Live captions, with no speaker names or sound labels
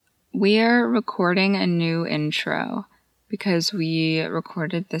we're recording a new intro because we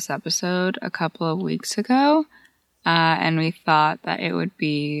recorded this episode a couple of weeks ago, and we thought that it would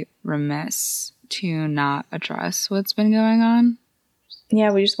be remiss to not address what's been going on.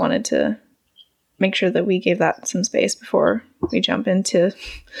 Yeah, we just wanted to make sure that we gave that some space before we jump into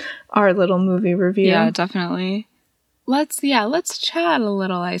our little movie review. Yeah, definitely. Let's chat a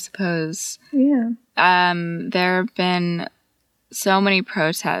little, I suppose. Yeah. There have been so many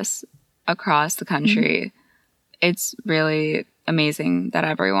protests across the country. It's really amazing that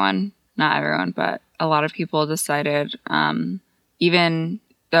not everyone, but a lot of people decided, even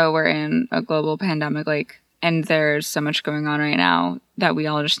though we're in a global pandemic, and there's so much going on right now, that we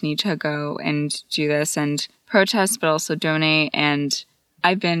all just need to go and do this and protest, but also donate. And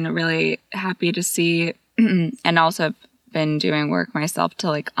I've been really happy to see, and also have been doing work myself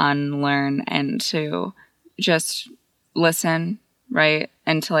to unlearn and to just listen, right?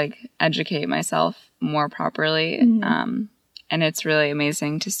 And to educate myself more properly. And it's really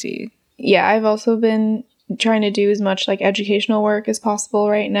amazing to see. Yeah, I've also been trying to do as much educational work as possible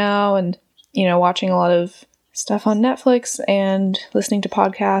right now, and watching a lot of stuff on Netflix and listening to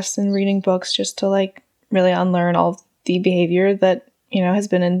podcasts and reading books just to really unlearn all of the behavior that has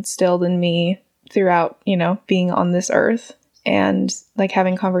been instilled in me throughout being on this earth, and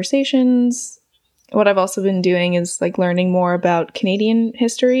having conversations. What I've also been doing is learning more about Canadian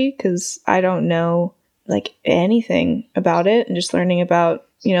history, because I don't know anything about it, and just learning about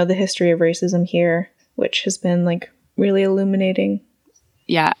the history of racism here, which has been really illuminating.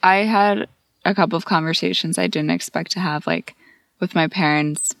 Yeah, I had a couple of conversations I didn't expect to have with my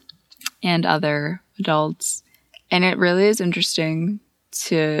parents and other adults, and it really is interesting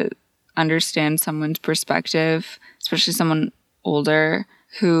to understand someone's perspective, especially someone older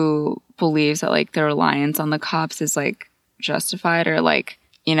who believes that their reliance on the cops is justified, or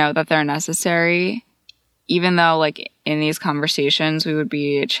that they're necessary, even though in these conversations we would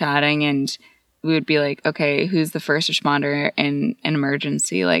be chatting and we would be okay, who's the first responder in an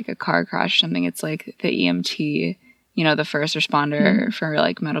emergency, a car crash or something? It's the EMT, the first responder for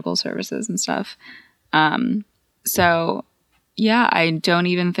medical services and stuff. So yeah, I don't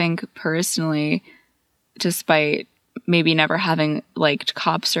even think personally, despite maybe never having liked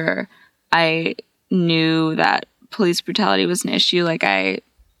cops, or I knew that police brutality was an issue, I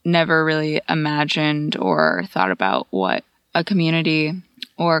never really imagined or thought about what a community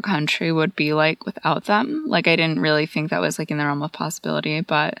or a country would be without them. I didn't really think that was in the realm of possibility,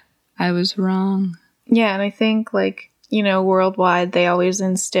 but I was wrong. Yeah, and I think worldwide they always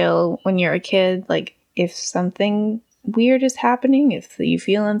instill when you're a kid, if something weird is happening, if you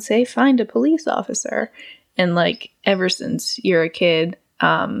feel unsafe, find a police officer. And ever since you're a kid,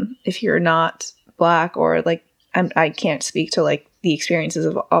 if you're not Black, or I can't speak to the experiences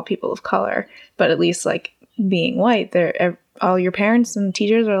of all people of color, but at least being white, all your parents and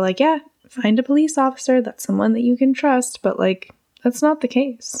teachers are yeah, find a police officer. That's someone that you can trust. But that's not the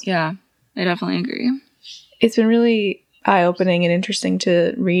case. Yeah, I definitely agree. It's been really eye-opening and interesting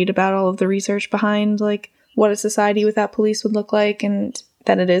to read about all of the research behind what a society without police would look like, and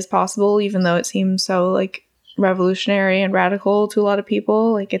that it is possible, even though it seems so revolutionary and radical to a lot of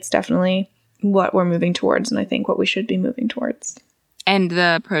people. It's definitely what we're moving towards, and I think what we should be moving towards. And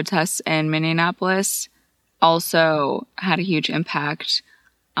the protests in Minneapolis also had a huge impact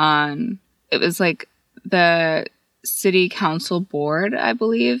on, it was the city council board, I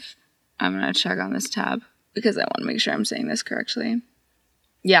believe. I'm going to check on this tab because I want to make sure I'm saying this correctly.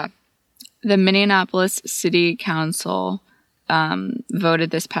 Yeah. The Minneapolis City Council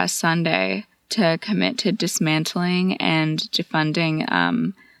voted this past Sunday to commit to dismantling and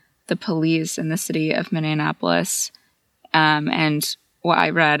defunding the police in the city of Minneapolis. And what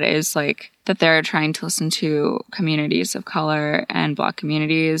I read is that they're trying to listen to communities of color and Black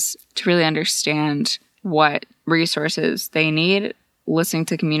communities to really understand what resources they need, listening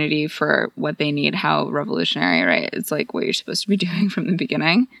to community for what they need, how revolutionary, right? It's what you're supposed to be doing from the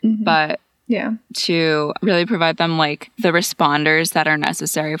beginning. But yeah, to really provide them the responders that are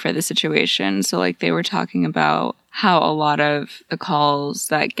necessary for the situation. So they were talking about how a lot of the calls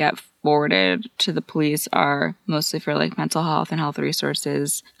that get forwarded to the police are mostly for mental health and health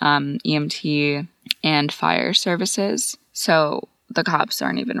resources, EMT and fire services. So the cops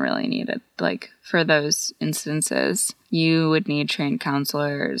aren't even really needed. For those instances, you would need trained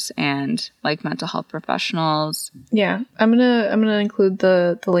counselors and mental health professionals. Yeah, I'm gonna include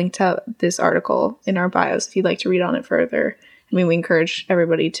the link to this article in our bios if you'd like to read on it further. I mean, we encourage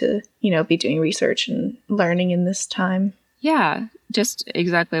everybody to be doing research and learning in this time. Yeah, just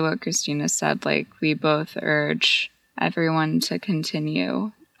exactly what Christina said. We both urge everyone to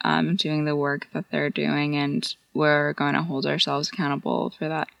continue doing the work that they're doing, and we're going to hold ourselves accountable for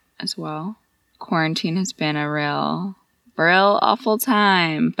that as well. Quarantine has been a real awful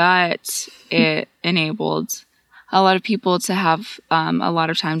time, but it enabled a lot of people to have a lot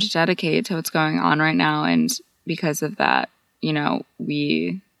of time to dedicate to what's going on right now, and because of that,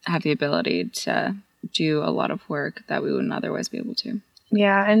 we have the ability to do a lot of work that we wouldn't otherwise be able to.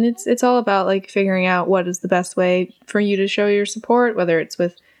 Yeah, and it's all about like figuring out what is the best way for you to show your support, whether it's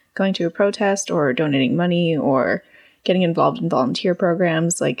with going to a protest or donating money or getting involved in volunteer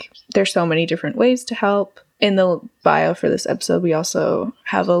programs. Like, there's so many different ways to help. In the bio for this episode, we also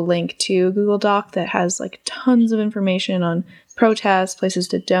have a link to a Google Doc that has like tons of information on protests, places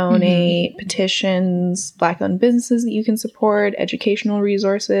to donate, petitions, Black-owned businesses that you can support, educational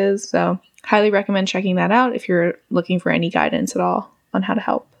resources. So highly recommend checking that out if you're looking for any guidance at all on how to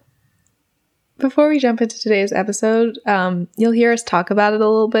help. Before we jump into today's episode, you'll hear us talk about it a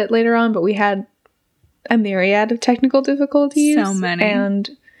little bit later on, but we had a myriad of technical difficulties. So many. And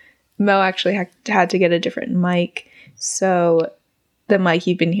Mo actually had to get a different mic. So the mic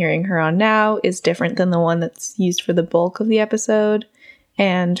you've been hearing her on now is different than the one that's used for the bulk of the episode.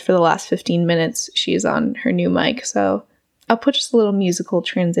 And for the last 15 minutes, she's on her new mic. So I'll put just a little musical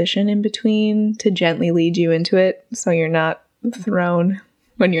transition in between to gently lead you into it so you're not thrown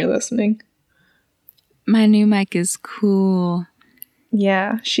when you're listening. My new mic is cool.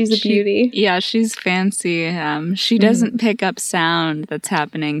 Yeah, she's a beauty. Yeah, she's fancy. She doesn't pick up sound that's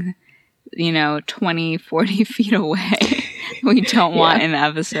happening, 20, 40 feet away. We don't want in the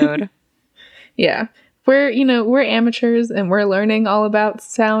episode. Yeah. We're amateurs and we're learning all about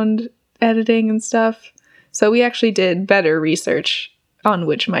sound editing and stuff. So we actually did better research on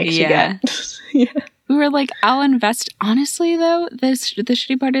which mics you get. Yeah. We were like, I'll invest. Honestly, though, the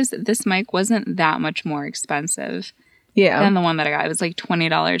shitty part is that this mic wasn't that much more expensive than the one that I got. It was like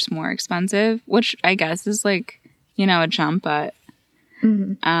 $20 more expensive, which I guess is like, a jump, but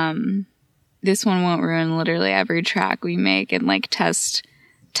this one won't ruin literally every track we make and like test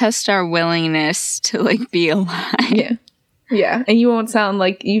our willingness to like be alive. Yeah. Yeah. And you won't sound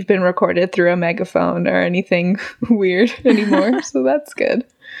like you've been recorded through a megaphone or anything weird anymore. So that's good.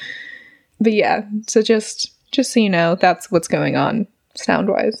 But yeah, so just so you know, that's what's going on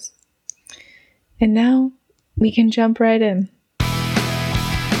sound-wise. And now we can jump right in.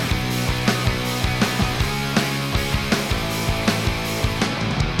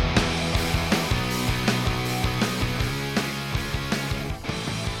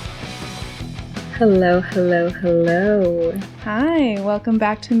 Hello, hello, hello. Hi, welcome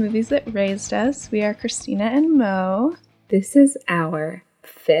back to Movies That Raised Us. We are Christina and Mo. This is our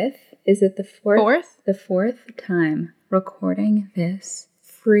fifth. Is it the fourth? The fourth time recording this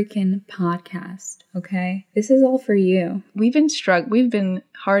freaking podcast, okay? This is all for you. We've been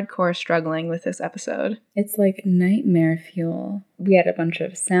hardcore struggling with this episode. It's like nightmare fuel. We had a bunch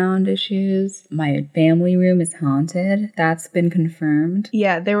of sound issues. My family room is haunted. That's been confirmed.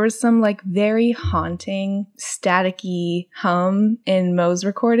 Yeah, there was some like very haunting, staticky hum in Mo's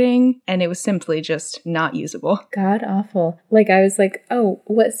recording, and it was simply just not usable. God awful. Like I was like, oh,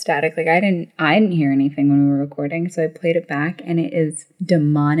 what static? Like I didn't hear anything when we were recording, so I played it back and it is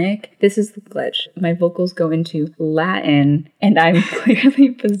demonic. This is the glitch. My vocals go into Latin and I'm clearly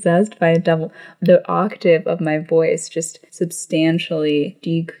possessed by a devil. The octave of my voice just substantially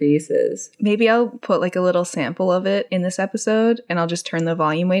decreases. Maybe I'll put like a little sample of it in this episode and I'll just turn the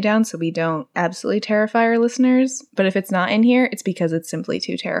volume way down so we don't absolutely terrify our listeners. But if it's not in here, it's because it's simply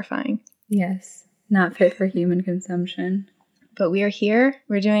too terrifying. Yes, not fit for human consumption. But we are here.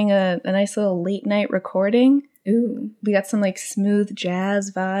 We're doing a nice little late night recording. Ooh. We got some like smooth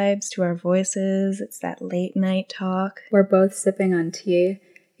jazz vibes to our voices. It's that late night talk. We're both sipping on tea,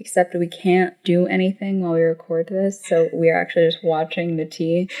 except we can't do anything while we record this, so we are actually just watching the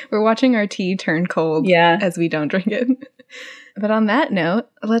tea. We're watching our tea turn cold as we don't drink it. But on that note,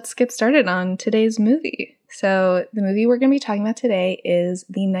 let's get started on today's movie. So the movie we're going to be talking about today is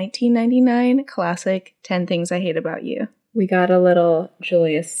the 1999 classic 10 Things I Hate About You. We got a little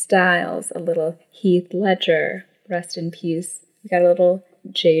Julia Stiles, a little Heath Ledger, rest in peace. We got a little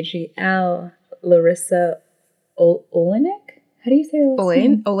JGL, Larissa Oleynik? How do you say her last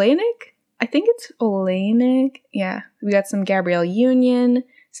name? Oleynik? I think it's Oleynik. Yeah. We got some Gabrielle Union,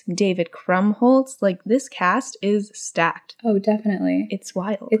 some David Krumholtz. Like, this cast is stacked. Oh, definitely. It's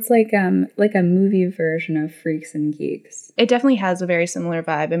wild. It's like a movie version of Freaks and Geeks. It definitely has a very similar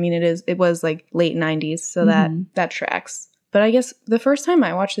vibe. I mean, it was like late 90s, so that tracks. But I guess the first time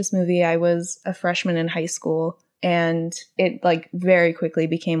I watched this movie, I was a freshman in high school. and it like very quickly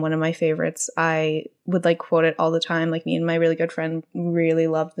became one of my favorites. I would like quote it all the time. Like me and my really good friend really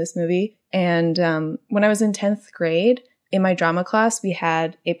loved this movie. And when I was in 10th grade, in my drama class, we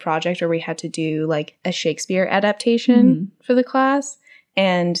had a project where we had to do like a Shakespeare adaptation for the class.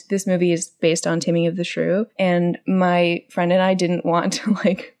 And this movie is based on Taming of the Shrew. And my friend and I didn't want to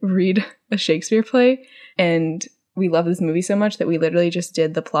like read a Shakespeare play. And we love this movie so much that we literally just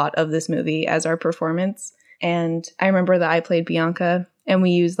did the plot of this movie as our performance. And I remember that I played Bianca, and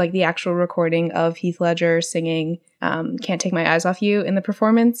we used like the actual recording of Heath Ledger singing Can't Take My Eyes Off You in the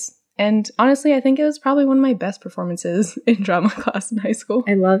performance. And honestly, I think it was probably one of my best performances in drama class in high school.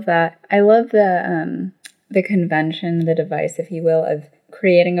 I love that. I love the convention, the device, if you will, of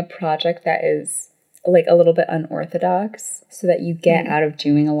creating a project that is like a little bit unorthodox so that you get out of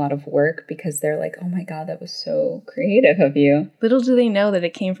doing a lot of work because they're like, oh my God, that was so creative of you. Little do they know that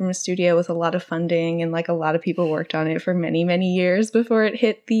it came from a studio with a lot of funding and like a lot of people worked on it for many, many years before it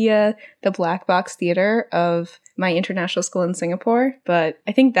hit the black box theater of my international school in Singapore. But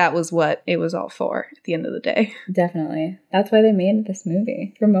I think that was what it was all for at the end of the day. Definitely. That's why they made this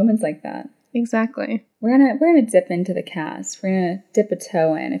movie, for moments like that. Exactly. We're gonna dip into the cast. We're gonna dip a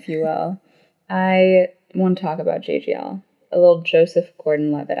toe in, if you will. I want to talk about JGL, a little Joseph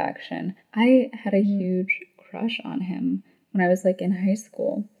Gordon-Levitt action. I had a huge crush on him when I was like in high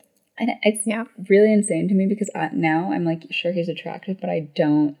school. And it's really insane to me because now I'm like, sure, he's attractive, but I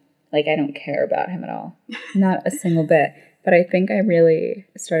don't care about him at all. Not a single bit. But I think I really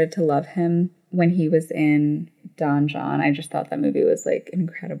started to love him when he was in Don John. I just thought that movie was like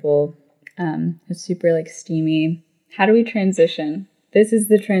incredible. It was super like steamy. How do we transition? This is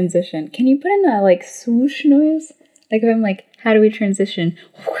the transition. Can you put in a like swoosh noise? Like if I'm like, how do we transition?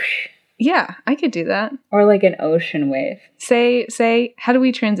 Whoosh. Yeah, I could do that. Or like an ocean wave. Say, how do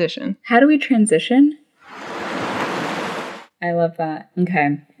we transition? How do we transition? I love that.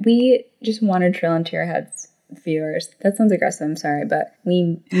 Okay. We just want to drill into your heads, viewers. That sounds aggressive, I'm sorry, but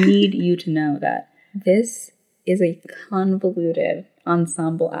we need you to know that this is a convoluted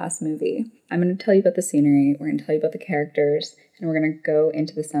ensemble-ass movie. I'm going to tell you about the scenery, we're going to tell you about the characters, and we're going to go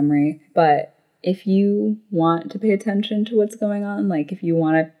into the summary. But if you want to pay attention to what's going on, like if you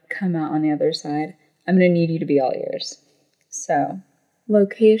want to come out on the other side, I'm going to need you to be all ears. So,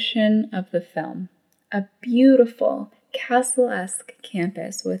 location of the film. A beautiful castle-esque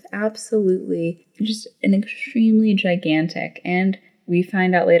campus with absolutely just an extremely gigantic and we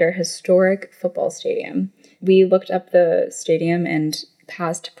find out later historic football stadium. We looked up the stadium and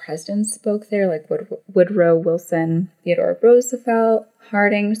past presidents spoke there, like Woodrow Wilson, Theodore Roosevelt,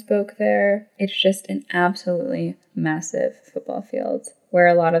 Harding spoke there. It's just an absolutely massive football field where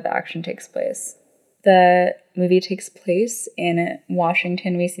a lot of the action takes place. The movie takes place in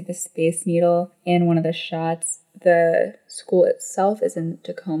Washington. We see the Space Needle in one of the shots. The school itself is in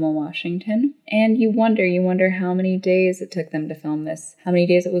Tacoma, Washington. And you wonder how many days it took them to film this. How many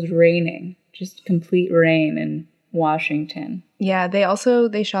days it was raining. Just complete rain in Washington. Yeah,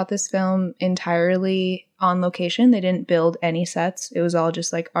 they shot this film entirely on location. They didn't build any sets. It was all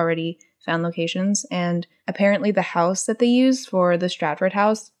just like already found locations. And apparently the house that they used for the Stratford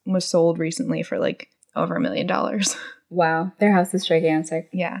house was sold recently for like over $1 million. Wow, their house is gigantic.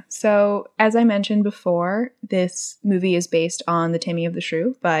 Yeah. So, as I mentioned before, this movie is based on The Taming of the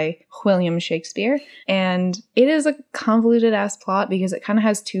Shrew by William Shakespeare. And it is a convoluted ass plot because it kind of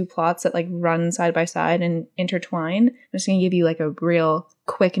has two plots that like run side by side and intertwine. I'm just going to give you like a real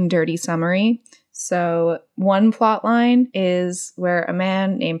quick and dirty summary. So one plot line is where a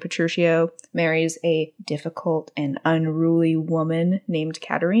man named Petruchio marries a difficult and unruly woman named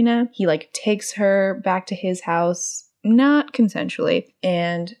Katerina. He like takes her back to his house, not consensually,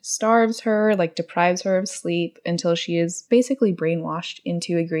 and starves her, like deprives her of sleep until she is basically brainwashed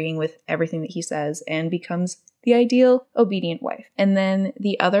into agreeing with everything that he says and becomes the ideal obedient wife. And then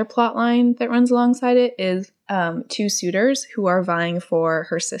the other plot line that runs alongside it is two suitors who are vying for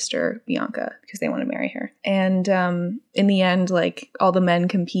her sister, Bianca, because they want to marry her. And in the end, like all the men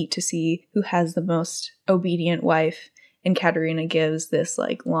compete to see who has the most obedient wife. And Katerina gives this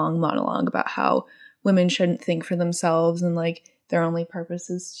like long monologue about how women shouldn't think for themselves and like their only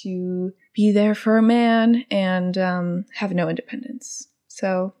purpose is to be there for a man and have no independence.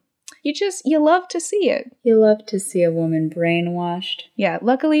 So you love to see it. You love to see a woman brainwashed. Yeah,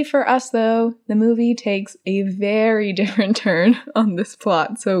 luckily for us though, the movie takes a very different turn on this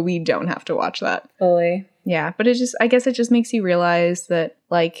plot, so we don't have to watch that. Fully. Yeah, but I guess it just makes you realize that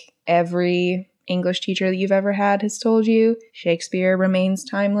like every English teacher that you've ever had has told you, Shakespeare remains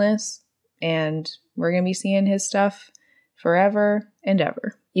timeless, and we're going to be seeing his stuff forever and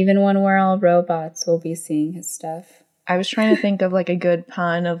ever. Even when we're all robots, we'll be seeing his stuff. I was trying to think of like a good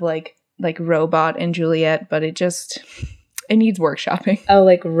pun of like Robot and Juliet, but it needs workshopping. Oh,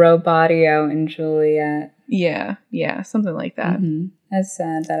 like Robotio and Juliet. Yeah, something like that. Mm-hmm. That's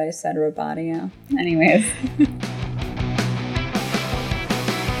sad that I said Robotio. Anyways.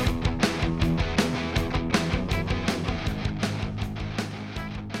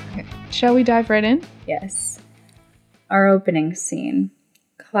 Okay. Shall we dive right in? Yes. Our opening scene.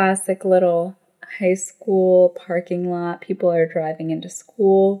 Classic little high school parking lot. People are driving into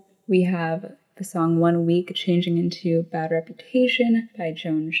school. We have the song 1 Week changing into Bad Reputation by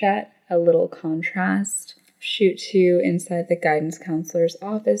Joan Jett. A little contrast. Shoot to inside the guidance counselor's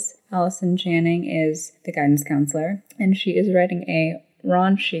office. Allison Janney is the guidance counselor, and she is writing a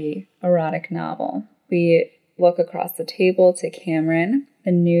raunchy erotic novel. We look across the table to Cameron,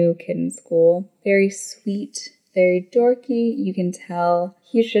 the new kid in school. Very sweet, very dorky. You can tell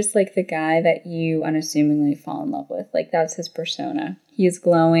he's just like the guy that you unassumingly fall in love with. Like, that's his persona. He's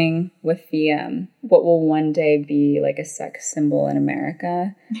glowing with the what will one day be like a sex symbol in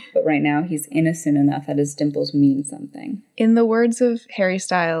America. But right now he's innocent enough that his dimples mean something. In the words of Harry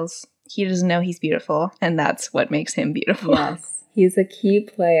Styles, he doesn't know he's beautiful, and that's what makes him beautiful. Yes. He's a key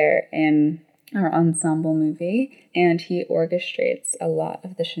player in our ensemble movie, and he orchestrates a lot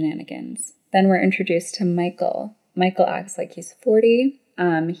of the shenanigans. Then we're introduced to Michael. Michael acts like he's 40.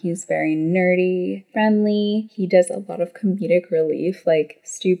 He's very nerdy, friendly. He does a lot of comedic relief, like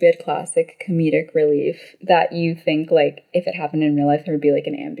stupid classic comedic relief that you think like if it happened in real life, there would be like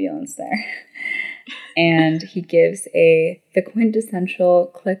an ambulance there. And he gives the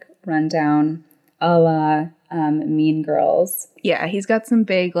quintessential click rundown a la Mean Girls. Yeah, he's got some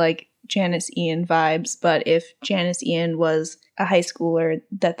big like Janice Ian vibes, but if Janice Ian was a high schooler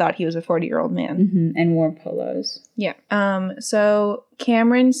that thought he was a 40-year-old man. Mm-hmm. And wore polos. Yeah. So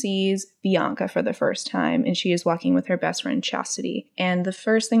Cameron sees Bianca for the first time, and she is walking with her best friend Chastity. And the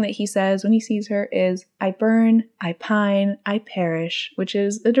first thing that he says when he sees her is, "I burn, I pine, I perish," which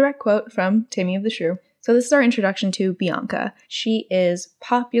is a direct quote from Timmy of the Shrew. So this is our introduction to Bianca. She is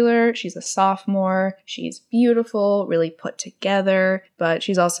popular, she's a sophomore, she's beautiful, really put together, but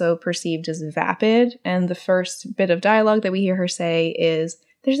she's also perceived as vapid. And the first bit of dialogue that we hear her say is,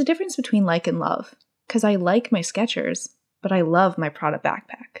 "There's a difference between like and love, because I like my Skechers, but I love my Prada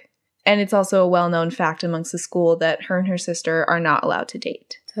backpack." And it's also a well-known fact amongst the school that her and her sister are not allowed to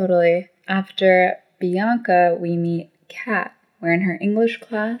date. Totally. After Bianca, we meet Kat. We're in her English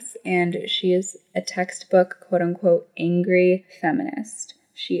class, and she is a textbook, quote-unquote, angry feminist.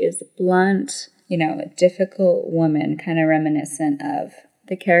 She is blunt, a difficult woman, kind of reminiscent of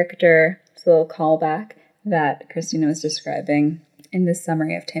the character, it's a little callback that Christina was describing in the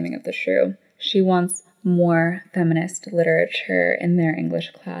summary of Taming of the Shrew. She wants more feminist literature in their English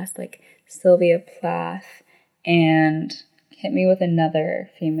class, like Sylvia Plath, and hit me with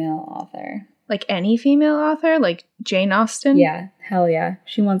another female author. Like any female author? Like Jane Austen? Yeah, hell yeah.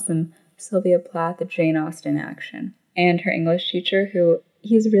 She wants some Sylvia Plath, Jane Austen action. And her English teacher, who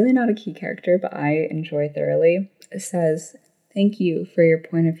he's really not a key character, but I enjoy thoroughly, says, "Thank you for your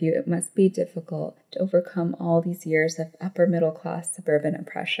point of view. It must be difficult to overcome all these years of upper middle class suburban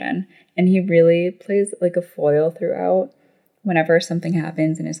oppression." And he really plays like a foil throughout. Whenever something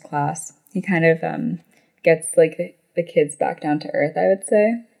happens in his class, he kind of gets like the kids back down to earth, I would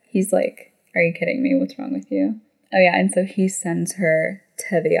say. He's like, "Are you kidding me? What's wrong with you?" Oh yeah, and so he sends her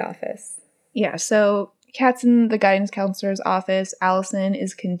to the office. Yeah, so Kat's in the guidance counselor's office. Allison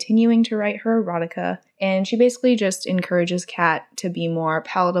is continuing to write her erotica, and she basically just encourages Kat to be more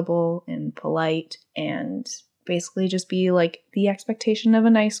palatable and polite and basically just be like the expectation of a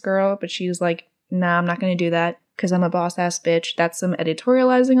nice girl. But she's like, "Nah, I'm not going to do that because I'm a boss-ass bitch." That's some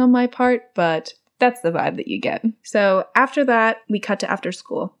editorializing on my part, but that's the vibe that you get. So after that, we cut to after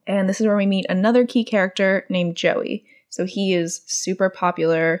school. And this is where we meet another key character named Joey. So he is super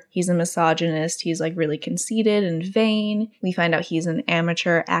popular. He's a misogynist. He's like really conceited and vain. We find out he's an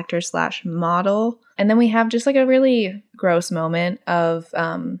amateur actor/model. And then we have just like a really gross moment of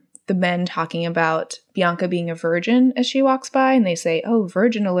the men talking about Bianca being a virgin as she walks by, and they say, "Oh,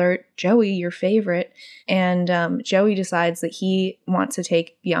 virgin alert, Joey, your favorite." And Joey decides that he wants to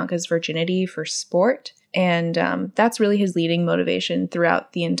take Bianca's virginity for sport, and that's really his leading motivation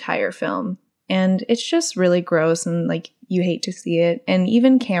throughout the entire film. And it's just really gross, and like you hate to see it. And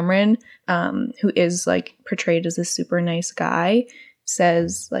even Cameron, who is like portrayed as a super nice guy,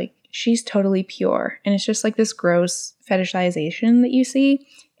 says like she's totally pure, and it's just like this gross fetishization that you see.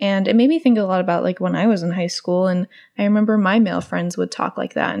 And it made me think a lot about like when I was in high school, and I remember my male friends would talk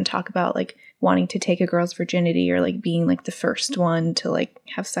like that and talk about like wanting to take a girl's virginity or like being like the first one to like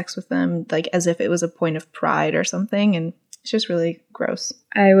have sex with them, like as if it was a point of pride or something. And it's just really gross.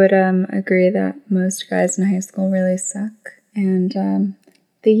 I would agree that most guys in high school really suck, and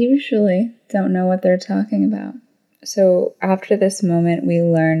they usually don't know what they're talking about. So after this moment, we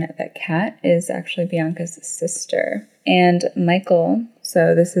learn that Kat is actually Bianca's sister. And Michael,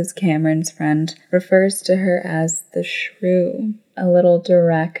 so this is Cameron's friend, refers to her as the shrew. A little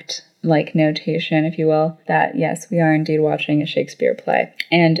direct, like, notation, if you will, that yes, we are indeed watching a Shakespeare play.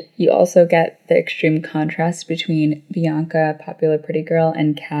 And you also get the extreme contrast between Bianca, popular pretty girl,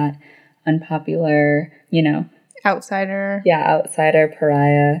 and Kat, unpopular, Outsider. Yeah, outsider,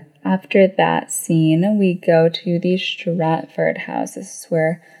 pariah. After that scene, we go to the Stratford house. This is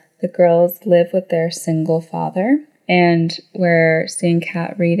where the girls live with their single father. And we're seeing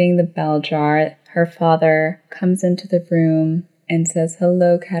Kat reading the bell jar. Her father comes into the room and says,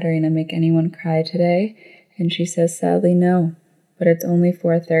 "Hello, Katerina, make anyone cry today?" And she says, "Sadly, no, but it's only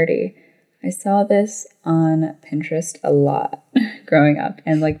 4:30. I saw this on Pinterest a lot growing up,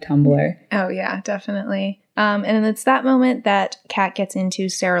 and like Tumblr. Oh, yeah, definitely. And it's that moment that Kat gets into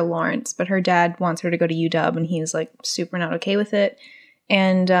Sarah Lawrence, but her dad wants her to go to UW, and he's like super not okay with it.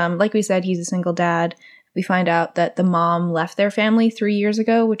 And like we said, he's a single dad. We find out that the mom left their family 3 years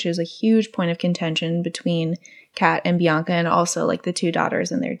ago, which is a huge point of contention between Kat and Bianca, and also like the two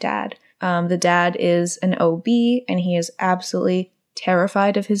daughters and their dad. The dad is an OB, and he is absolutely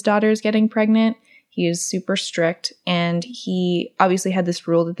terrified of his daughters getting pregnant. He is super strict, and he obviously had this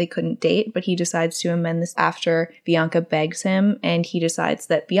rule that they couldn't date, but he decides to amend this after Bianca begs him, and he decides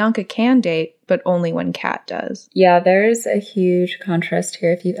that Bianca can date, but only when Kat does. Yeah, there's a huge contrast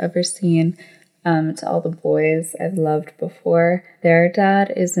here. If you've ever seen To All the Boys I've Loved Before, their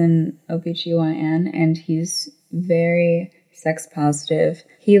dad is an OBGYN, and he's very sex positive.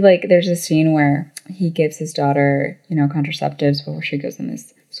 There's a scene where he gives his daughter, contraceptives before she goes on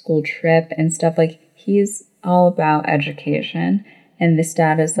this school trip and stuff. Like, he's all about education, and this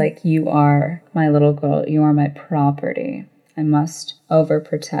dad is like, "You are my little girl, you are my property, I must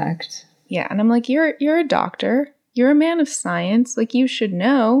overprotect." Yeah, and I'm like, you're a doctor, you're a man of science, like you should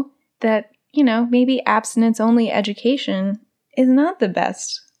know that, maybe abstinence-only education is not the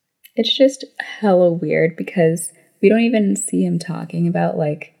best. It's just hella weird because we don't even see him talking about,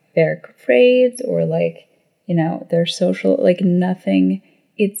 like, their grades or, like, their social, like, nothing.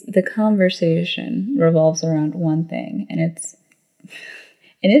 It's the conversation revolves around one thing, and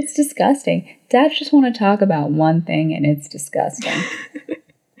it's disgusting. Dads just want to talk about one thing, and it's disgusting.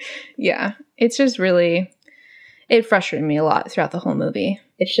 Yeah, it's just really, it frustrated me a lot throughout the whole movie.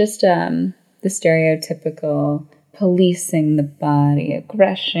 It's just the stereotypical policing the body,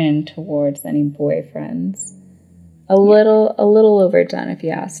 aggression towards any boyfriends. A little overdone, if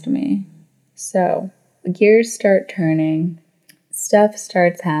you asked me. So, gears start turning, stuff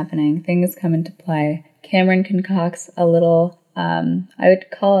starts happening, things come into play. Cameron concocts a little, I would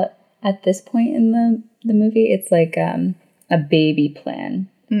call it, at this point in the movie, it's like a baby plan.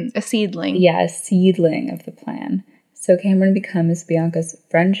 A seedling. Yeah, a seedling of the plan. So Cameron becomes Bianca's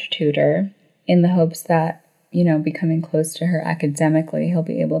French tutor in the hopes that, becoming close to her academically, he'll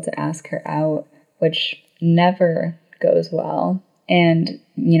be able to ask her out, which never goes well. And,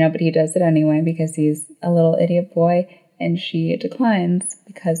 but he does it anyway because he's a little idiot boy, and she declines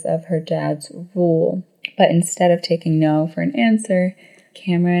because of her dad's rule. But instead of taking no for an answer,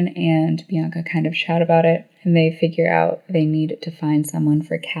 Cameron and Bianca kind of chat about it, and they figure out they need to find someone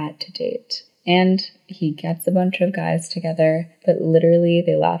for Kat to date. And he gets a bunch of guys together, but literally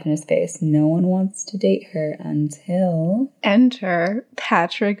they laugh in his face. No one wants to date her until... Enter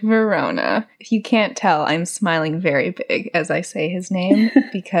Patrick Verona. If you can't tell, I'm smiling very big as I say his name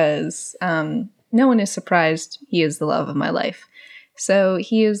because no one is surprised he is the love of my life. So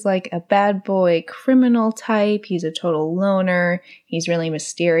he is like a bad boy criminal type. He's a total loner. He's really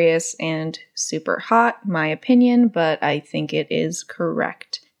mysterious and super hot, my opinion, but I think it is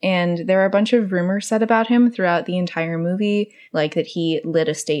correct. And there are a bunch of rumors said about him throughout the entire movie, like that he lit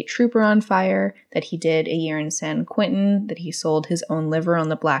a state trooper on fire, that he did a year in San Quentin, that he sold his own liver on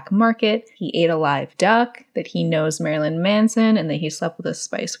the black market, he ate a live duck, that he knows Marilyn Manson, and that he slept with a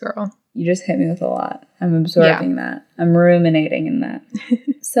Spice Girl. You just hit me with a lot. I'm absorbing that. I'm ruminating in that.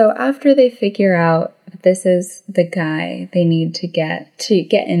 So after they figure out that this is the guy they need to get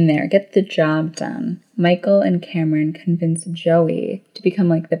in there, get the job done, Michael and Cameron convince Joey to become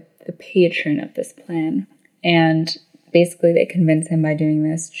like the patron of this plan. And basically they convince him by doing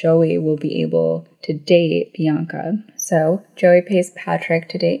this, Joey will be able to date Bianca. So Joey pays Patrick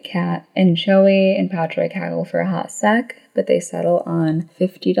to date Kat, and Joey and Patrick haggle for a hot sec, but they settle on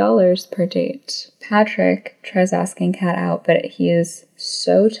 $50 per date. Patrick tries asking Kat out, but he is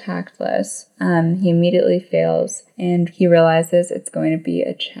so tactless. He immediately fails, and he realizes it's going to be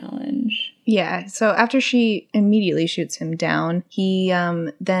a challenge. Yeah, so after she immediately shoots him down, he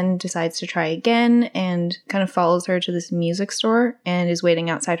then decides to try again and kind of follows her to this music store and is waiting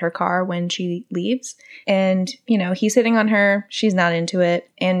outside her car when she leaves. And, you know, he's hitting on her. She's not into it.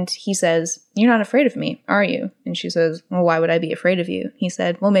 And he says, "You're not afraid of me, are you?" And she says, "Well, why would I be afraid of you?" He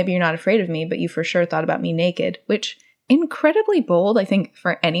said, "Well, maybe you're not afraid of me, but you for sure thought about me naked," which incredibly bold, I think,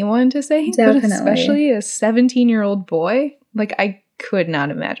 for anyone to say, Definitely. But especially a 17-year-old boy. Like, I could not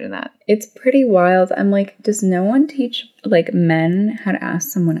imagine that. It's pretty wild. I'm like, does no one teach, like, men how to ask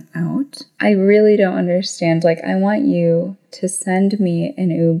someone out? I really don't understand. Like, I want you to send me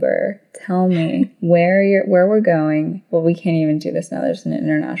an Uber. Tell me where we're going. Well, we can't even do this now. There's an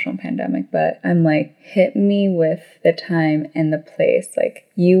international pandemic. But I'm like, hit me with the time and the place. Like,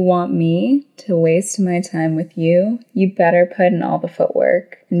 you want me to waste my time with you? You better put in all the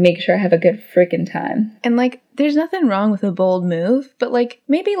footwork and make sure I have a good freaking time. And, like, there's nothing wrong with a bold move, but, like,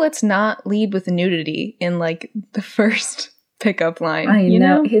 maybe let's not lead with nudity in, like, the first pickup line. I you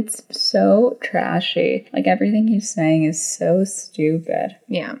know? It's so trashy. Like, everything he's saying is so stupid.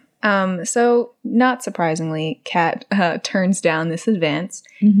 Yeah. So not surprisingly, Kat turns down this advance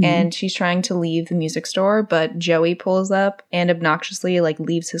and she's trying to leave the music store, but Joey pulls up and obnoxiously like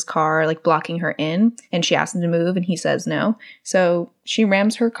leaves his car, like blocking her in, and she asks him to move and he says no. So she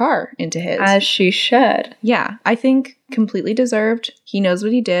rams her car into his. As she should. Yeah, I think completely deserved. He knows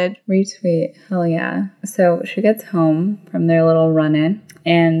what he did. Retweet. Hell yeah. So she gets home from their little run-in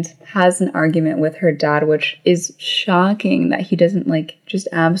and has an argument with her dad, which is shocking that he doesn't like just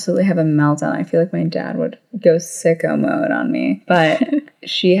absolutely have a meltdown. I feel like my dad would go sicko mode on me. But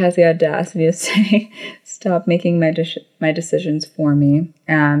she has the audacity to say, "Stop making my decisions for me."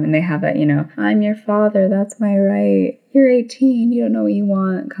 And they have that, you know, "I'm your father, that's my right. You're 18, you don't know what you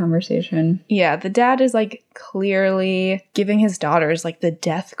want" conversation. Yeah, the dad is like clearly giving his daughters like the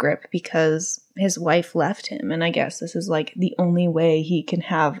death grip because his wife left him. And I guess this is like the only way he can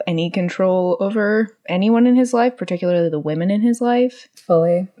have any control over anyone in his life, particularly the women in his life.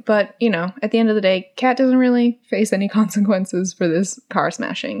 Fully. But, you know, at the end of the day, Kat doesn't really face any consequences for this car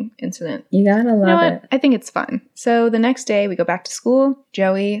smashing incident. You gotta love it. I think it's fun. So the next day we go back to school.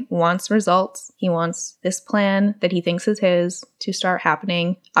 Joey wants results. He wants this plan that he thinks is his to start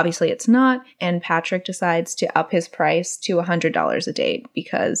happening. Obviously it's not. And Patrick decides to up his price to $100 a date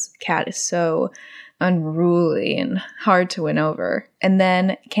because Kat is so unruly and hard to win over. And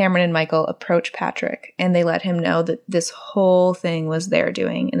then Cameron and Michael approach Patrick and they let him know that this whole thing was their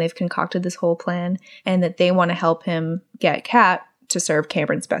doing and they've concocted this whole plan and that they want to help him get Kat to serve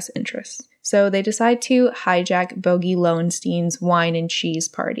Cameron's best interests. So they decide to hijack Bogey Lowenstein's wine and cheese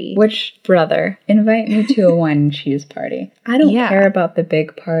party. Which, brother, invite me to a wine and cheese party. I don't care about the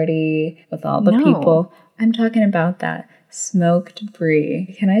big party with all the people. I'm talking about that smoked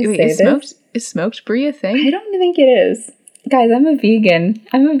brie. Can I say this? Is smoked brie a thing? I don't think it is. Guys, I'm a vegan.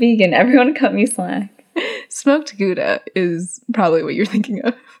 Everyone cut me slack. Smoked Gouda is probably what you're thinking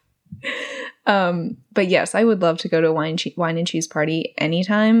of. But yes, I would love to go to a wine and cheese party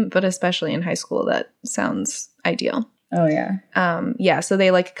anytime, but especially in high school, that sounds ideal. Oh, yeah. So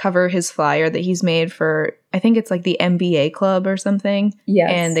they like cover his flyer that he's made for, I think it's like the MBA club or something. Yes.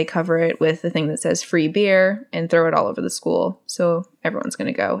 And they cover it with the thing that says free beer and throw it all over the school. So everyone's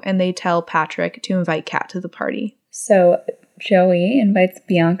going to go. And they tell Patrick to invite Kat to the party. So Joey invites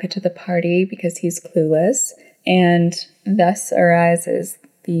Bianca to the party because he's clueless. And thus arises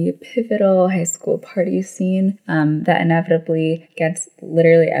the pivotal high school party scene that inevitably gets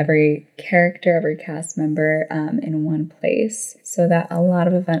literally every character, every cast member in one place so that a lot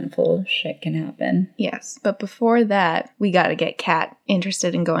of eventful shit can happen. Yes, but before that, we got to get Kat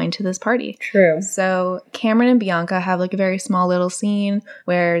interested in going to this party. True. So Cameron and Bianca have like a very small little scene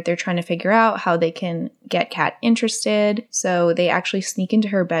where they're trying to figure out how they can get Kat interested. So they actually sneak into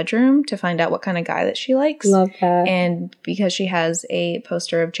her bedroom to find out what kind of guy that she likes. Love that. And because she has a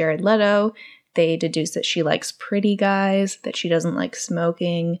poster of Jared Leto, they deduce that she likes pretty guys, that she doesn't like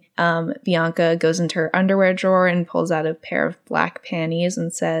smoking. Bianca goes into her underwear drawer and pulls out a pair of black panties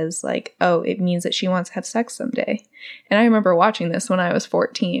and says, like, oh, it means that she wants to have sex someday. And I remember watching this when I was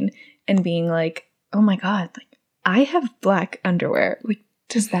 14 and being like, oh my God, like, I have black underwear. Like,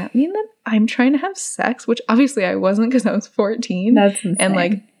 does that mean that I'm trying to have sex? Which obviously I wasn't because I was 14. That's insane. And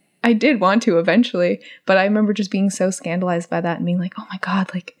like, I did want to eventually, but I remember just being so scandalized by that and being like, oh my God,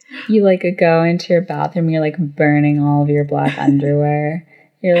 like. You like go into your bathroom, you're like burning all of your black underwear.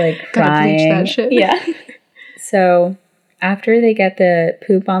 You're like crying. Gotta bleach that shit. Yeah. So after they get the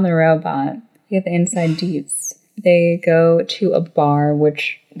poop on the robot, they get the inside deets, they go to a bar,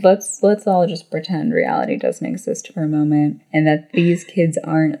 which let's all just pretend reality doesn't exist for a moment and that these kids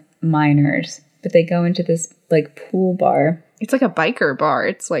aren't minors, but they go into this like pool bar. It's like a biker bar.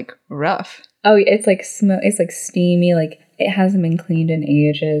 It's like rough. Oh, it's like it's like steamy, like it hasn't been cleaned in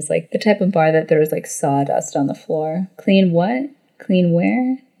ages. Like the type of bar that there was like sawdust on the floor. Clean what? Clean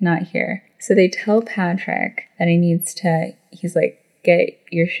where? Not here. So they tell Patrick that he's like, get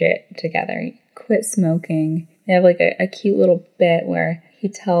your shit together. Quit smoking. They have like a cute little bit where he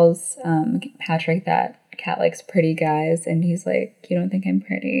tells Patrick that Kat likes pretty guys. And he's like, you don't think I'm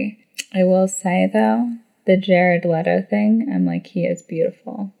pretty? I will say though, the Jared Leto thing, I'm like, he is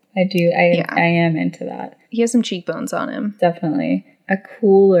beautiful. I am into that. He has some cheekbones on him. Definitely. A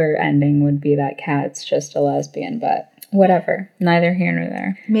cooler ending would be that Kat's just a lesbian, but whatever. Neither here nor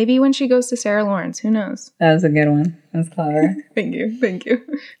there. Maybe when she goes to Sarah Lawrence, who knows? That was a good one. That was clever. Thank you.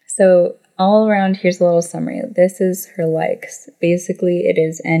 So all around, here's a little summary. This is her likes. Basically, it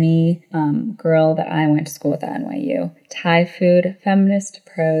is any girl that I went to school with at NYU. Thai food, feminist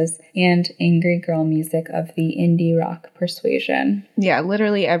prose, and angry girl music of the indie rock persuasion. Yeah,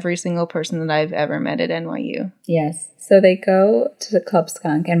 literally every single person that I've ever met at NYU. Yes. So they go to the Club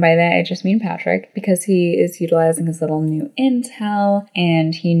Skunk, and by that I just mean Patrick, because he is utilizing his little new intel,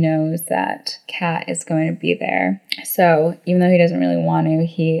 and he knows that Kat is going to be there. So even though he doesn't really want to,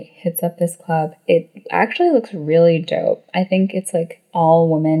 he hits up this club. It actually looks really dope. I think it's like all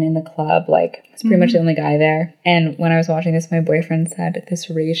women in the club, like it's pretty much the only guy there. And when I was watching this, my boyfriend said this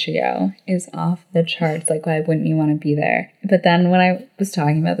ratio is off the charts. Like, why wouldn't you want to be there? But then when I was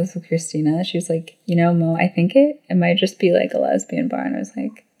talking about this with Christina, she was like, you know, Mo, I think it might just be like a lesbian bar. And I was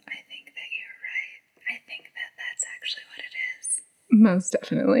like, I think that you're right. I think that that's actually what it is. Most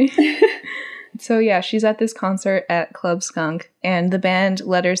definitely. So yeah, she's at this concert at Club Skunk, and the band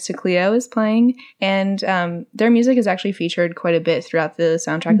Letters to Cleo is playing, and their music is actually featured quite a bit throughout the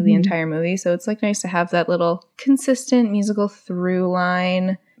soundtrack of the entire movie, so it's like nice to have that little consistent musical through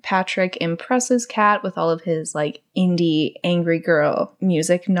line. Patrick impresses Kat with all of his like indie angry girl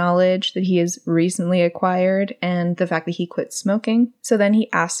music knowledge that he has recently acquired and the fact that he quit smoking. So then he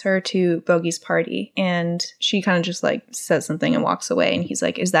asks her to Bogey's party and she kind of just like says something and walks away, and he's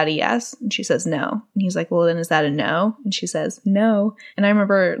like, is that a yes? And she says no. And he's like, well then is that a no? And she says no. And I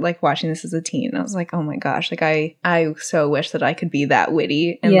remember like watching this as a teen and I was like, oh my gosh, like I so wish that I could be that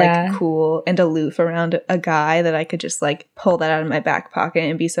witty and like cool and aloof around a guy, that I could just like pull that out of my back pocket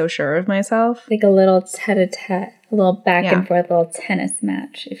and be so sure of myself. Like a little tete-a-tete, a little back and forth, little tennis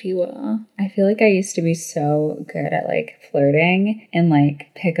match, if you will. I feel like I used to be so good at like flirting and like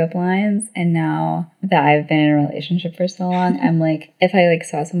pickup lines, and now that I've been in a relationship for so long, I'm like, if I like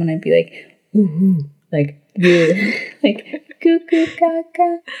saw someone, I'd be like, ooh, like, yeah, like, cuckoo,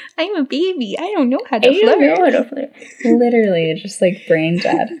 caca. I'm a baby. I don't know how to flirt. Literally, just like brain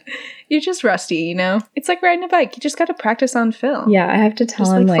dead. You're just rusty, you know? It's like riding a bike. You just got to practice on Phil. Yeah, I have to tell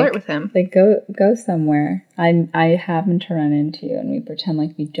him, like, flirt with him. Like, go somewhere. I happen to run into you, and we pretend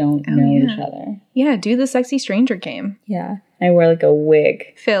like we don't know each other. Yeah, do the sexy stranger game. Yeah. I wear like a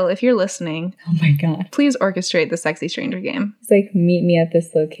wig. Phil, if you're listening, oh my god, please orchestrate the sexy stranger game. It's like, meet me at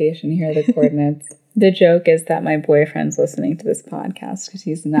this location. Here are the coordinates. The joke is that my boyfriend's listening to this podcast because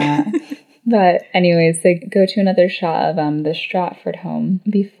he's not. But anyways, they go to another shot of the Stratford home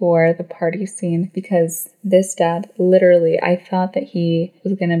before the party scene, because this dad, literally, I thought that he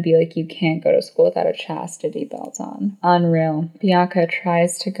was going to be like, you can't go to school without a chastity belt on. Unreal. Bianca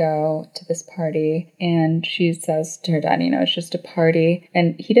tries to go to this party, and she says to her dad, you know, it's just a party.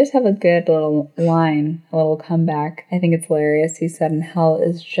 And he does have a good little line, a little comeback. I think it's hilarious. He said, and hell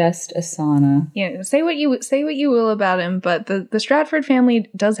is just a sauna. Yeah, say what you will about him, but the Stratford family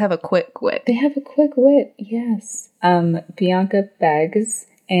does have a quick wit. They have a quick wit, yes. Bianca begs,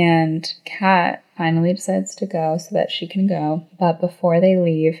 and Kat finally decides to go so that she can go. But before they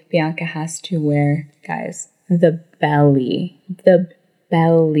leave, Bianca has to wear, guys, the belly. The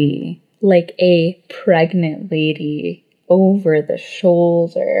belly. Like a pregnant lady over the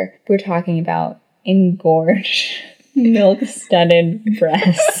shoulder. We're talking about engorged, milk-studded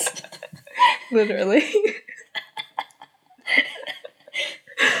breasts. Literally.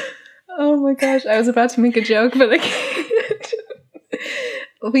 Oh my gosh, I was about to make a joke, but I can't.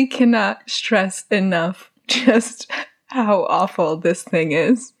 We cannot stress enough just how awful this thing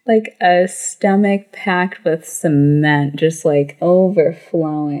is. Like a stomach packed with cement, just like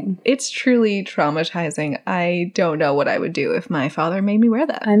overflowing. It's truly traumatizing. I don't know what I would do if my father made me wear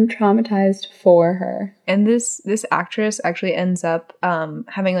that. I'm traumatized for her. And this actress actually ends up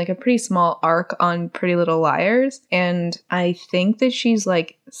having like a pretty small arc on Pretty Little Liars. And I think that she's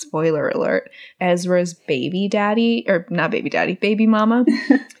like, spoiler alert, Ezra's baby daddy, or not baby daddy, baby mama.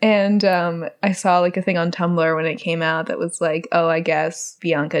 And I saw like a thing on Tumblr when it came out that was like, oh, I guess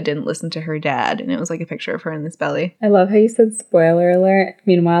Bianca didn't listen to her dad. And it was like a picture of her in this belly. I love how you said spoiler alert.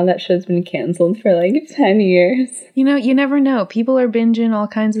 Meanwhile, that show's been canceled for like 10 years. You know, you never know. People are binging all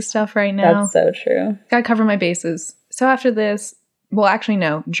kinds of stuff right now. That's so true. Gotta cover my bases. So after this, well, actually,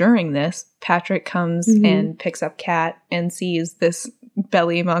 no, during this, Patrick comes and picks up Kat and sees this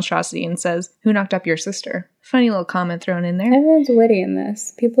belly monstrosity and says, "Who knocked up your sister?" Funny little comment thrown in there. Everyone's witty in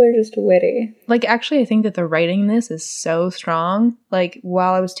this. People are just witty. Like, actually, I think that the writing in this is so strong. Like,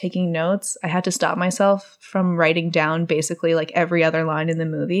 while I was taking notes, I had to stop myself from writing down basically like every other line in the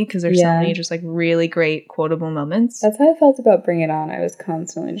movie because there's so many just like really great quotable moments. That's how I felt about Bring It On. I was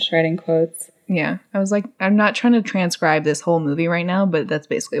constantly just writing quotes. Yeah. I was like, I'm not trying to transcribe this whole movie right now, but that's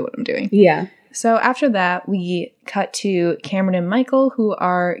basically what I'm doing. Yeah. So after that, we cut to Cameron and Michael, who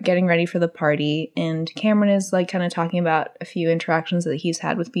are getting ready for the party. And Cameron is like kind of talking about a few interactions that he's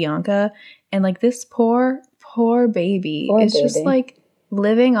had with Bianca. And like this poor baby is just like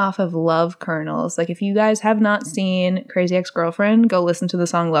living off of love kernels. Like if you guys have not seen Crazy Ex-Girlfriend, go listen to the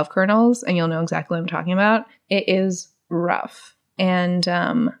song Love Kernels and you'll know exactly what I'm talking about. It is rough. And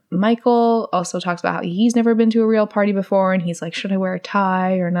Michael also talks about how he's never been to a real party before. And he's like, should I wear a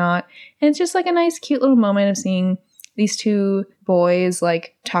tie or not? And it's just like a nice, cute little moment of seeing these two boys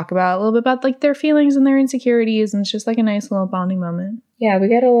like talk about a little bit about like their feelings and their insecurities. And it's just like a nice little bonding moment. Yeah, we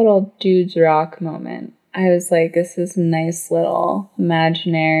get a little dudes rock moment. I was like, this is a nice little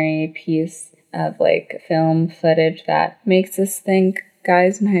imaginary piece of like film footage that makes us think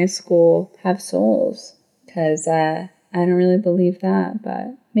guys in high school have souls. Because, I don't really believe that, but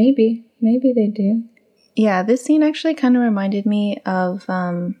maybe they do. Yeah, this scene actually kind of reminded me of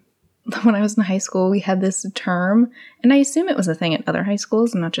when I was in high school, we had this term, and I assume it was a thing at other high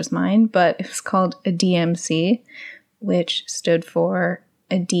schools, not just mine, but it was called a DMC, which stood for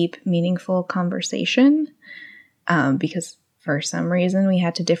a deep, meaningful conversation, because for some reason we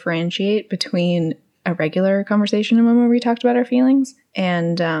had to differentiate between a regular conversation and one where we talked about our feelings.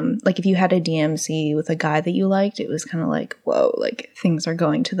 And like if you had a DMC with a guy that you liked, it was kind of like, whoa, like things are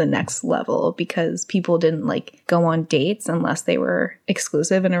going to the next level because people didn't like go on dates unless they were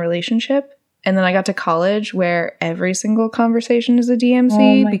exclusive in a relationship. And then I got to college where every single conversation is a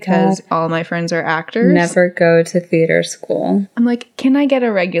DMC because all my friends are actors. Never go to theater school. I'm like, can I get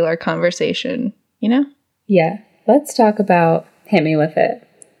a regular conversation? You know? Yeah. Let's talk about hit me with it.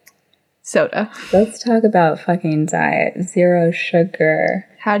 Soda. Let's talk about fucking diet. 0 sugar.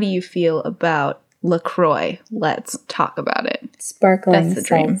 How do you feel about LaCroix? Let's talk about it. Sparkling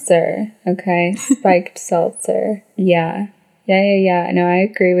seltzer. Okay. Spiked seltzer. Yeah. No, I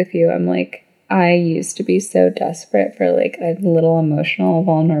agree with you. I'm like, I used to be so desperate for like a little emotional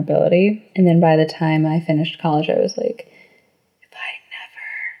vulnerability. And then by the time I finished college, I was like, if I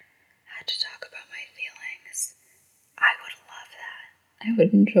never had to talk about my feelings, I would love that. I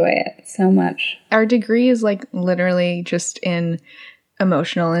would enjoy it so much. Our degree is like literally just in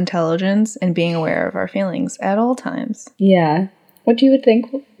emotional intelligence and being aware of our feelings at all times. Yeah. What you would think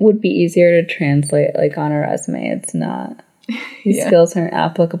would be easier to translate like on a resume, it's not. These skills aren't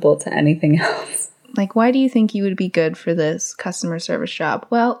applicable to anything else. Like, why do you think you would be good for this customer service job?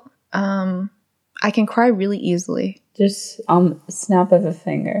 Well, I can cry really easily. Just snap of a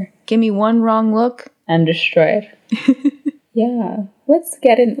finger. Give me one wrong look. And destroyed. Yeah. Let's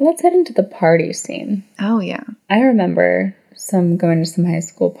head into the party scene. Oh, yeah. I remember going to some high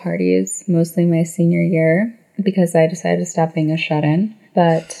school parties, mostly my senior year, because I decided to stop being a shut-in.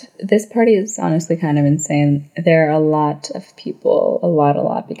 But this party is honestly kind of insane. There are a lot of people, a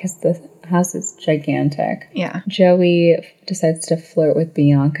lot, because the house is gigantic. Yeah. Joey decides to flirt with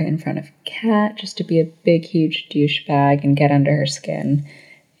Bianca in front of Kat just to be a big, huge douchebag and get under her skin.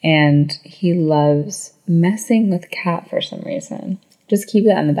 And he loves messing with Kat for some reason. Just keep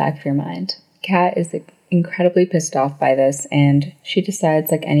that in the back of your mind. Kat is incredibly pissed off by this, and she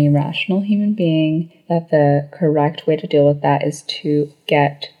decides, like any rational human being, that the correct way to deal with that is to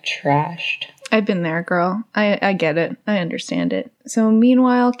get trashed. I've been there, girl. I get it. I understand it. So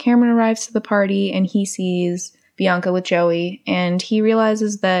meanwhile, Cameron arrives to the party and he sees Bianca with Joey, and he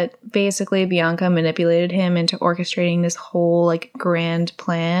realizes that basically Bianca manipulated him into orchestrating this whole like grand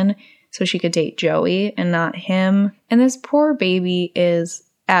plan so she could date Joey and not him. And this poor baby is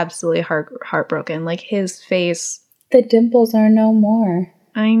absolutely heartbroken. Like, his face... The dimples are no more.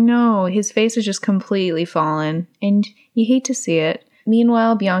 I know. His face is just completely fallen, and you hate to see it.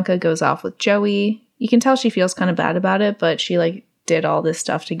 Meanwhile, Bianca goes off with Joey. You can tell she feels kind of bad about it, but she, like, did all this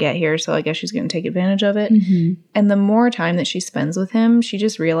stuff to get here, so I guess she's going to take advantage of it. Mm-hmm. And the more time that she spends with him, she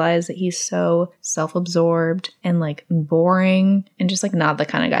just realized that he's so self-absorbed and, like, boring and just, like, not the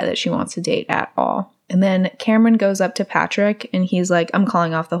kind of guy that she wants to date at all. And then Cameron goes up to Patrick, and he's like, I'm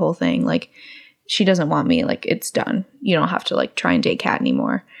calling off the whole thing. Like, she doesn't want me. Like, it's done. You don't have to, like, try and date Kat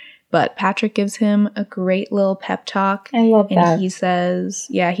anymore. But Patrick gives him a great little pep talk. I love that. And he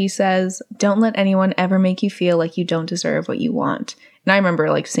says, don't let anyone ever make you feel like you don't deserve what you want. And I remember,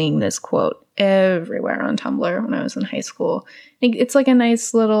 like, seeing this quote everywhere on Tumblr when I was in high school. It's like a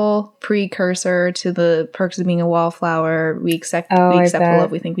nice little precursor to the perks of being a wallflower. We accept the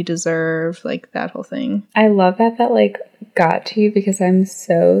love we think we deserve, like that whole thing. I love that like got to you because I'm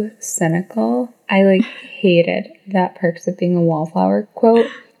so cynical. I like hated that perks of being a wallflower quote.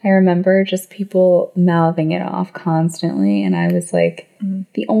 I remember just people mouthing it off constantly, and I was like,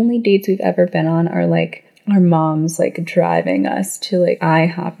 the only dates we've ever been on are like our moms like driving us to like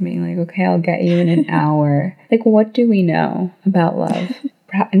IHOP, being like, okay, I'll get you in an hour. Like, what do we know about love?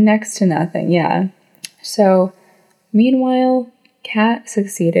 Next to nothing, yeah. So, meanwhile, Kat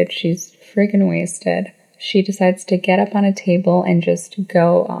succeeded. She's freaking wasted. She decides to get up on a table and just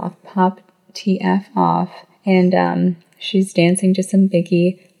go off, pop TF off, and she's dancing to some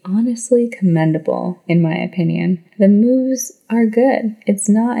Biggie. Honestly commendable, in my opinion. The moves are good. It's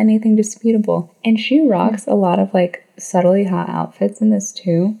not anything disputable. And she rocks a lot of, like, subtly hot outfits in this,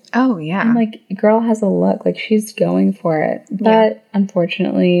 too. Oh, yeah. And, like, girl has a look. Like, she's going for it. But,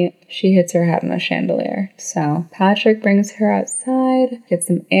 unfortunately, she hits her head on a chandelier. So, Patrick brings her outside, gets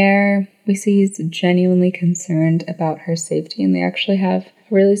some air. We see he's genuinely concerned about her safety. And they actually have a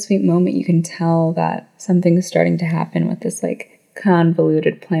really sweet moment. You can tell that something is starting to happen with this, like,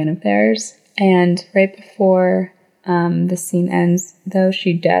 convoluted plan of theirs. And right before the scene ends, though,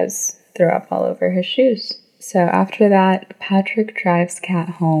 she does throw up all over his shoes. So after that, Patrick drives Kat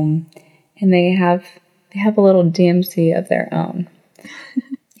home, and they have a little DMC of their own.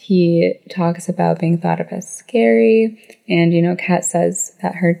 He talks about being thought of as scary, and, you know, Kat says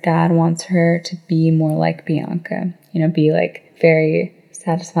that her dad wants her to be more like Bianca, you know, be like very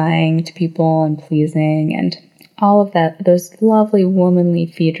satisfying to people and pleasing and all of that, those lovely womanly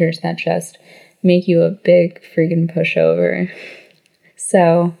features that just make you a big freaking pushover.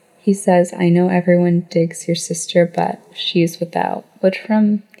 So he says, I know everyone digs your sister, but she's without. Which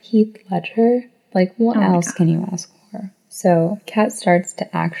from Heath Ledger, like what else can you ask for? So Kat starts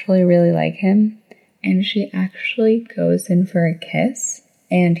to actually really like him, and she actually goes in for a kiss,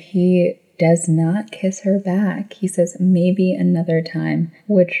 and he does not kiss her back. He says, maybe another time,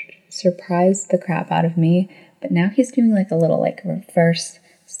 which surprised the crap out of me. But now he's doing like a little like reverse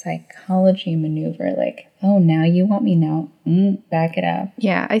psychology maneuver. Like, oh, now you want me now. Back it up.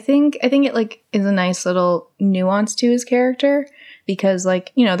 Yeah, I think it like is a nice little nuance to his character because,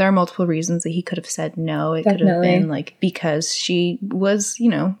 like, you know, there are multiple reasons that he could have said no. It could have been like because she was, you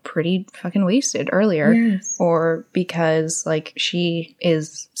know, pretty fucking wasted earlier. Yes. Or because like she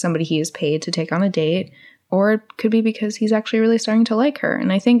is somebody he is paid to take on a date. Or it could be because he's actually really starting to like her.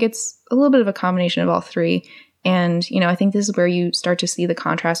 And I think it's a little bit of a combination of all three. And, you know, I think this is where you start to see the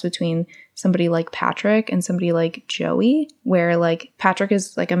contrast between somebody like Patrick and somebody like Joey, where, like, Patrick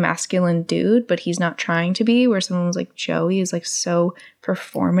is, like, a masculine dude, but he's not trying to be, where someone like Joey is, like, so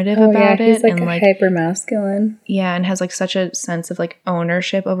performative about it. He's, like, and, like, hyper-masculine. Yeah, and has, like, such a sense of, like,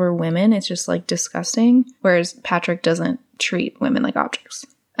 ownership over women. It's just, like, disgusting. Whereas Patrick doesn't treat women like objects.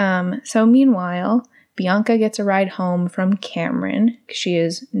 So, meanwhile, Bianca gets a ride home from Cameron, because she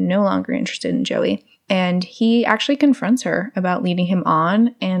is no longer interested in Joey. And he actually confronts her about leading him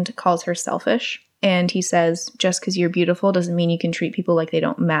on and calls her selfish. And he says, just because you're beautiful doesn't mean you can treat people like they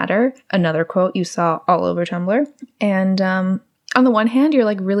don't matter. Another quote you saw all over Tumblr. And on the one hand, you're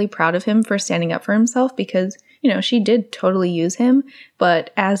like really proud of him for standing up for himself because, you know, she did totally use him. But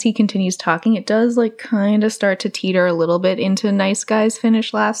as he continues talking, it does like kind of start to teeter a little bit into nice guys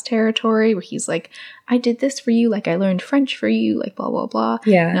finish last territory where he's like, I did this for you. Like I learned French for you, like blah, blah, blah.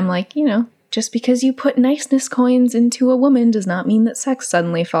 Yeah. And I'm like, you know, just because you put niceness coins into a woman does not mean that sex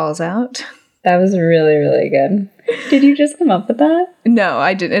suddenly falls out. That was really, really good. Did you just come up with that? No,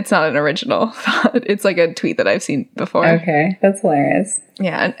 I didn't. It's not an original thought. It's like a tweet that I've seen before. Okay, that's hilarious.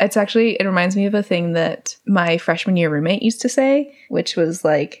 Yeah, and it reminds me of a thing that my freshman year roommate used to say, which was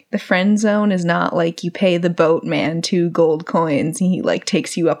like, the friend zone is not like you pay the boatman 2 gold coins and he like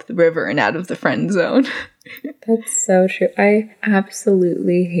takes you up the river and out of the friend zone. That's so true. I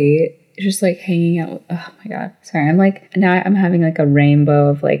absolutely hate just like hanging out with, oh my god, sorry, I'm like, now I'm having like a rainbow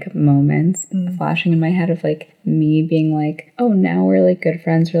of like moments flashing in my head of like me being like, oh, now we're like good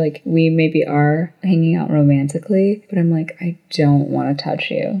friends, or like we maybe are hanging out romantically, but I'm like, I don't want to touch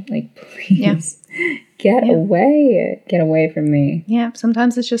you, like, please. Get away from me. Yeah,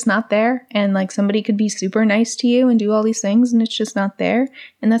 sometimes it's just not there, and like somebody could be super nice to you and do all these things and it's just not there,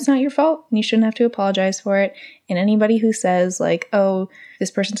 and that's not your fault, and you shouldn't have to apologize for it. And anybody who says like, oh,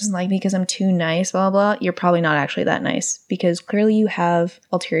 this person doesn't like me because I'm too nice, blah blah, you're probably not actually that nice, because clearly you have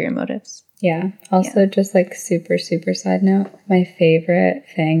ulterior motives. Yeah. Also, just like super side note, my favorite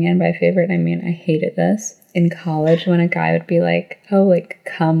thing, and by favorite I mean I hated this, in college when a guy would be like, oh, like,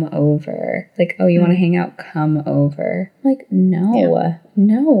 come over. Like, oh, you want to hang out? Come over. Like, no.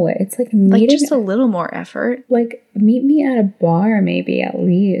 It's like meeting. Like, just a little more effort. Like, meet me at a bar, maybe, at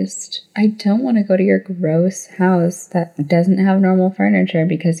least. I don't want to go to your gross house that doesn't have normal furniture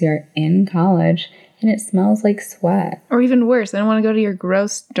because you're in college and it smells like sweat. Or even worse, I don't want to go to your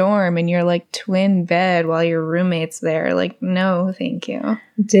gross dorm and your, like, twin bed while your roommate's there. Like, no, thank you.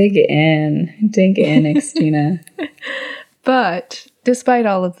 Dig in, Xtina. But despite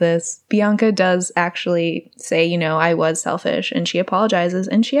all of this, Bianca does actually say, you know, I was selfish, and she apologizes,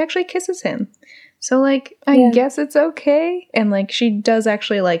 and she actually kisses him. So, like, I guess it's okay. And, like, she does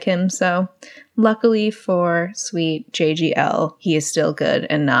actually like him, so luckily for sweet JGL, he is still good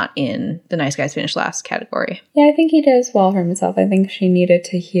and not in the nice guys finish last category. Yeah, I think he does well for himself. I think she needed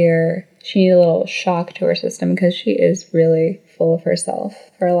a little shock to her system, because she is really full of herself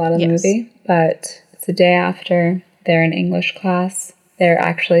for a lot of the movie. But it's the day after. They're in English class. They're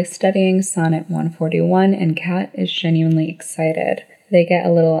actually studying Sonnet 141, and Kat is genuinely excited. They get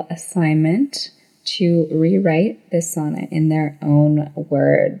a little assignment to rewrite this sonnet in their own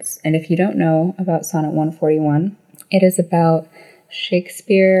words. And if you don't know about Sonnet 141, it is about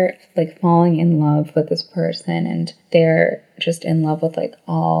Shakespeare like falling in love with this person, and they're just in love with like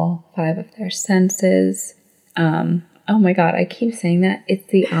all 5 of their senses. Oh my god, I keep saying that.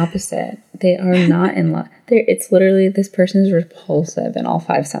 It's the opposite. They are not in love. It's literally, this person is repulsive in all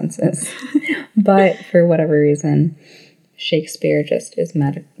 5 senses. But for whatever reason, Shakespeare just is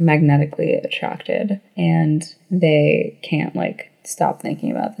magnetically attracted, and they can't like stop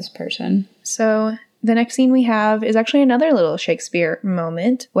thinking about this person. So the next scene we have is actually another little Shakespeare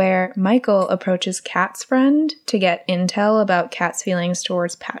moment where Michael approaches Kat's friend to get intel about Kat's feelings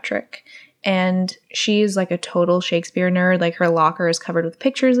towards Patrick. And she's like a total Shakespeare nerd. Like, her locker is covered with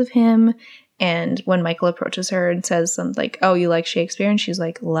pictures of him. And when Michael approaches her and says something like, oh, you like Shakespeare? And she's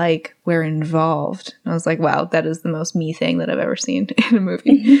like, we're involved. And I was like, wow, that is the most me thing that I've ever seen in a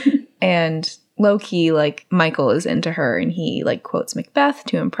movie. And low-key, like, Michael is into her, and he, like, quotes Macbeth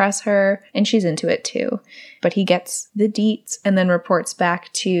to impress her, and she's into it too. But he gets the deets and then reports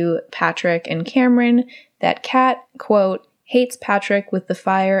back to Patrick and Cameron that Kat, quote, hates Patrick with the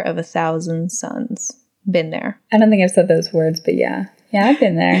fire of 1,000 suns. Been there. I don't think I've said those words, but yeah. Yeah, I've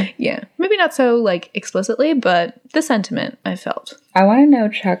been there. Yeah. Maybe not so, like, explicitly, but the sentiment I felt. I want to know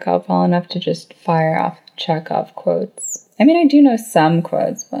Chekhov well enough to just fire off Chekhov quotes. I mean, I do know some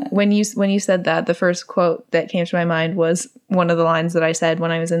quotes, but... When you said that, the first quote that came to my mind was one of the lines that I said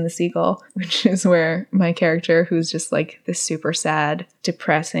when I was in The Seagull, which is where my character, who's just, like, this super sad,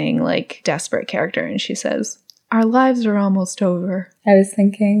 depressing, like, desperate character, and she says, our lives are almost over. I was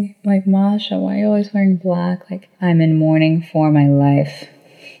thinking, like, Masha, why are you always wearing black? Like, I'm in mourning for my life.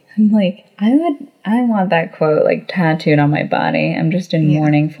 I'm like, I want that quote, like, tattooed on my body. I'm just in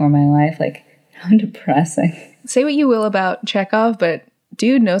mourning for my life. Like, how depressing. Say what you will about Chekhov, but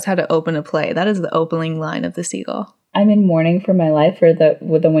dude knows how to open a play. That is the opening line of The Seagull. I'm in mourning for my life, or the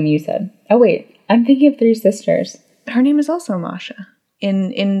one you said? Oh, wait. I'm thinking of Three Sisters. Her name is also Masha.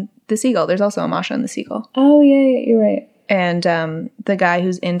 In The Seagull, there's also a Masha in The Seagull. Oh, yeah, you're right. And the guy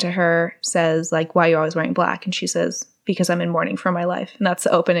who's into her says, like, why are you always wearing black? And she says, because I'm in mourning for my life. And that's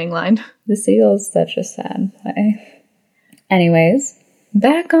the opening line. The Seagull is such a sad play. Anyways,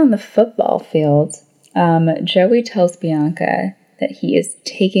 back on the football field, Joey tells Bianca that he is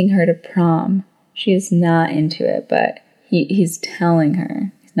taking her to prom. She is not into it, but he's telling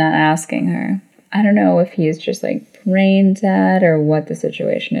her. He's not asking her. I don't know if he's just, like, brain dead or what the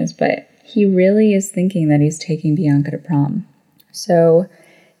situation is, but he really is thinking that he's taking Bianca to prom. So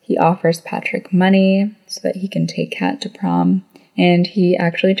He offers Patrick money so that he can take Kat to prom. And he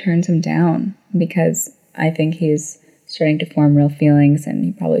actually turns him down because I think he's starting to form real feelings and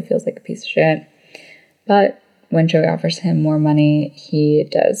he probably feels like a piece of shit. But when Joey offers him more money, he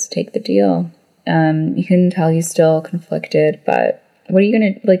does take the deal. You can tell he's still conflicted, but what are you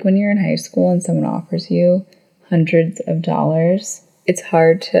going to, like when you're in high school and someone offers you hundreds of dollars, it's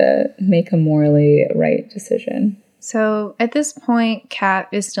hard to make a morally right decision. So at this point, Kat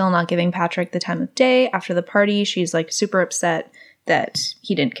is still not giving Patrick the time of day. After the party, she's like super upset that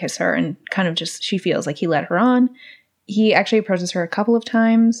he didn't kiss her and kind of just, she feels like he led her on. He actually approaches her a couple of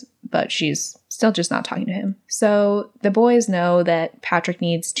times, but she's still just not talking to him. So the boys know that Patrick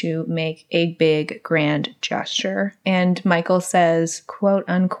needs to make a big, grand gesture. And Michael says, quote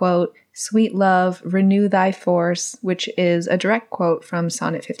unquote, "Sweet love, renew thy force," which is a direct quote from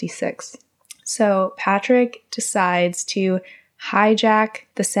Sonnet 56. So Patrick decides to hijack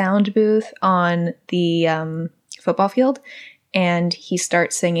the sound booth on the football field, and he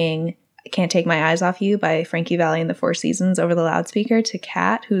starts singing "I Can't Take My Eyes Off You" by Frankie Valli and the Four Seasons over the loudspeaker to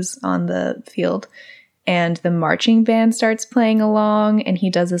Kat, who's on the field. And the marching band starts playing along, and he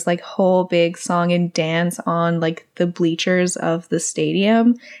does this like whole big song and dance on like the bleachers of the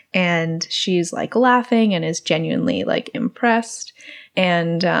stadium. And she's like laughing and is genuinely like impressed.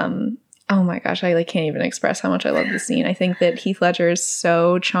 And oh my gosh, I like can't even express how much I love this scene. I think that Heath Ledger is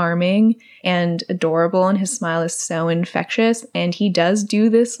so charming and adorable, and his smile is so infectious. And he does do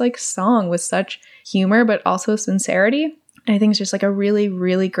this like song with such humor, but also sincerity. And I think it's just like a really,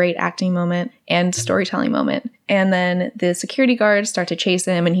 really great acting moment and storytelling moment. And then the security guards start to chase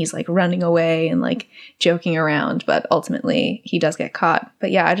him, and he's like running away and like joking around, but ultimately he does get caught. But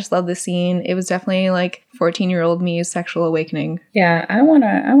yeah, I just love this scene. It was definitely like 14-year-old me's sexual awakening. Yeah, I want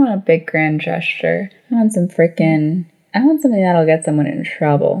a big grand gesture. I want something that'll get someone in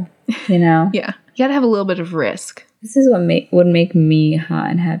trouble, you know? Yeah. You gotta have a little bit of risk. This is what would make me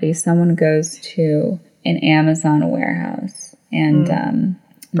hot and heavy. Someone goes to an Amazon warehouse and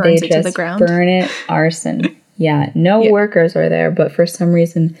they Burns it just to the ground. burn it, arson. Yeah, no workers are there, but for some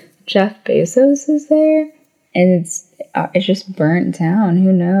reason Jeff Bezos is there, and it's just burnt down.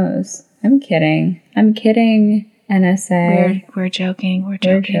 Who knows? I'm kidding, NSA. We're joking.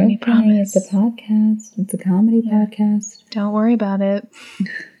 We promise. It's a podcast. It's a comedy podcast. Don't worry about it.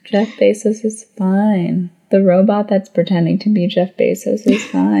 Jeff Bezos is fine. The robot that's pretending to be Jeff Bezos is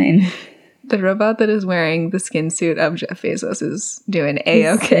fine. The robot that is wearing the skin suit of Jeff Bezos is doing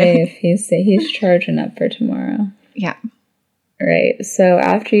A-okay. He's safe. He's charging up for tomorrow. Yeah. Right. So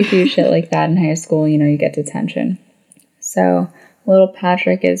after you do shit like that in high school, you know, you get detention. So little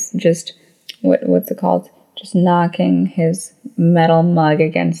Patrick is just, what's it called? Just knocking his metal mug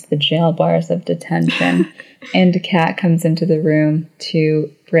against the jail bars of detention. And Kat comes into the room to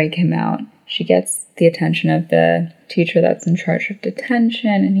break him out. She gets the attention of the teacher that's in charge of detention,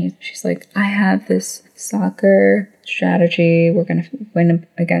 and she's like, "I have this soccer strategy. We're going to win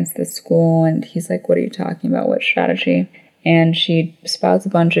against this school." And he's like, "What are you talking about? What strategy?" And she spouts a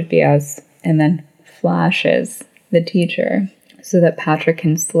bunch of BS and then flashes the teacher so that Patrick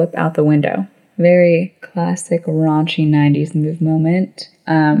can slip out the window. Very classic raunchy 90s move moment.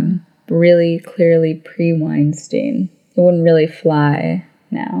 Really clearly pre-Weinstein. It wouldn't really fly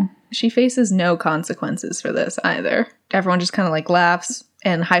now. She faces no consequences for this either. Everyone just kind of like laughs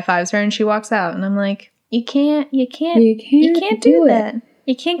and high fives her, and she walks out. And I'm like, you can't do that.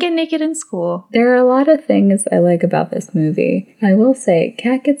 You can't get naked in school. There are a lot of things I like about this movie. I will say,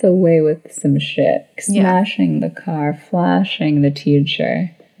 Kat gets away with some shit. Smashing the car, flashing the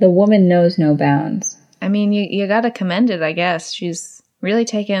teacher. The woman knows no bounds. I mean, you gotta commend it, I guess. She's really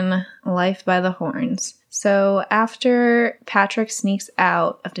taken life by the horns. So after Patrick sneaks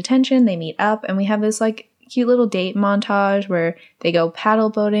out of detention, they meet up, and we have this like cute little date montage where they go paddle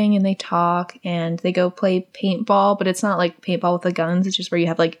boating and they talk, and they go play paintball, but it's not like paintball with the guns. It's just where you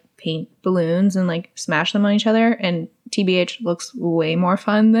have like paint balloons and like smash them on each other, and TBH looks way more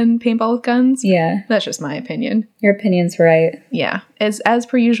fun than paintball with guns. Yeah. That's just my opinion. Your opinion's right. Yeah. As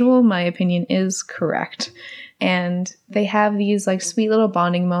per usual, my opinion is correct. And they have these like sweet little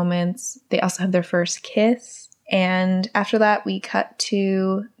bonding moments. They also have their first kiss. And after that, we cut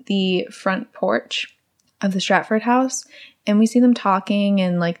to the front porch of the Stratford house, and we see them talking,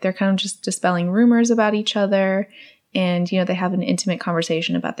 and like they're kind of just dispelling rumors about each other. And, you know, they have an intimate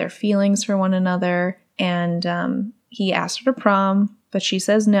conversation about their feelings for one another. And he asked her to prom, but she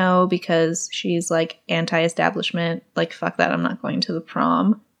says no because she's like anti-establishment. Like, fuck that, I'm not going to the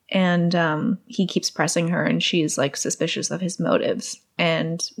prom. And he keeps pressing her, and she's like suspicious of his motives.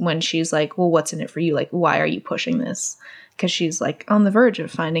 And when she's like, well, what's in it for you? Like, why are you pushing this? Because she's like on the verge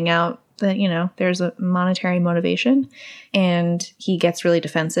of finding out that, you know, there's a monetary motivation. And he gets really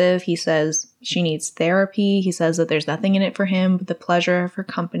defensive. He says she needs therapy. He says that there's nothing in it for him but the pleasure of her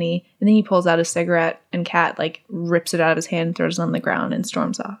company. And then he pulls out a cigarette, and Kat like rips it out of his hand, throws it on the ground, and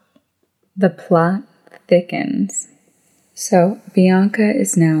storms off. The plot thickens. So Bianca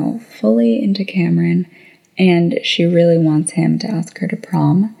is now fully into Cameron, and she really wants him to ask her to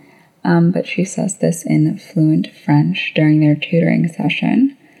prom. But she says this in fluent French during their tutoring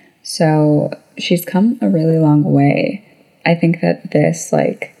session. So she's come a really long way. I think that this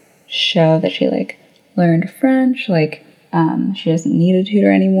like show that she like learned French, like she doesn't need a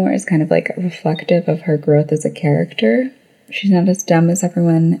tutor anymore, is kind of like reflective of her growth as a character. She's not as dumb as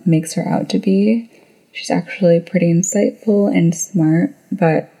everyone makes her out to be. She's actually pretty insightful and smart,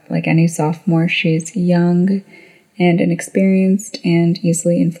 but like any sophomore, she's young and inexperienced and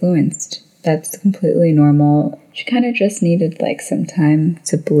easily influenced. That's completely normal. She kind of just needed like some time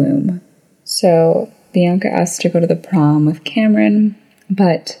to bloom. So Bianca asked to go to the prom with Cameron,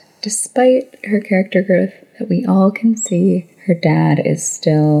 but despite her character growth that we all can see, her dad is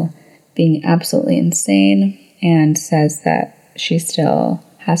still being absolutely insane and says that she still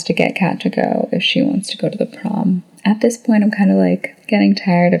has to get Kat to go if she wants to go to the prom. At this point, I'm kind of like getting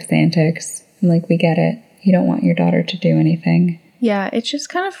tired of the antics. I'm like, we get it. You don't want your daughter to do anything. Yeah, it's just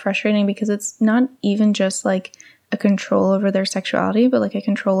kind of frustrating because it's not even just like a control over their sexuality, but like a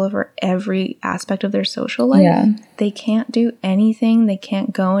control over every aspect of their social life. Yeah. They can't do anything. They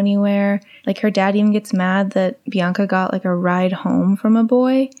can't go anywhere. Like her dad even gets mad that Bianca got like a ride home from a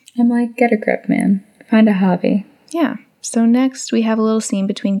boy. I'm like, get a grip, man. Find a hobby. Yeah. So next we have a little scene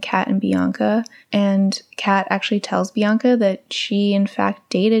between Kat and Bianca, and Kat actually tells Bianca that she in fact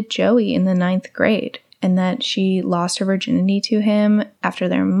dated Joey in the 9th grade and that she lost her virginity to him after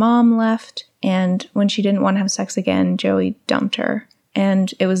their mom left, and when she didn't want to have sex again, Joey dumped her.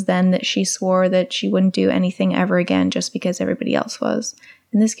 And it was then that she swore that she wouldn't do anything ever again just because everybody else was.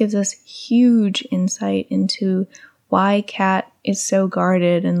 And this gives us huge insight into why Kat is so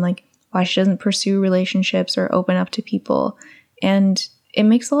guarded and like why she doesn't pursue relationships or open up to people. And it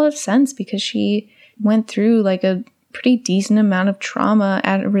makes a lot of sense because she went through like a pretty decent amount of trauma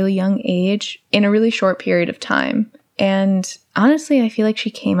at a really young age in a really short period of time. And honestly, I feel like she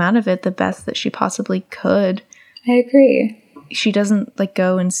came out of it the best that she possibly could. I agree. She doesn't like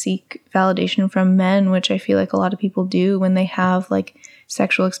go and seek validation from men, which I feel like a lot of people do when they have like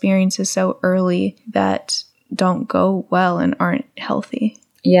sexual experiences so early that don't go well and aren't healthy.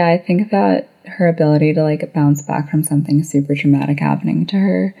 Yeah, I think that her ability to like bounce back from something super traumatic happening to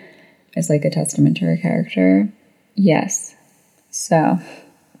her is like a testament to her character. Yes. So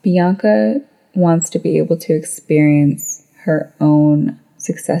Bianca wants to be able to experience her own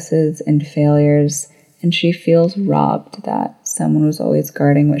successes and failures, and she feels robbed that someone was always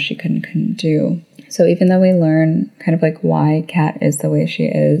guarding what she couldn't do. So even though we learn kind of like why Kat is the way she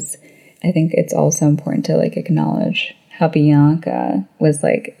is, I think it's also important to like acknowledge how Bianca was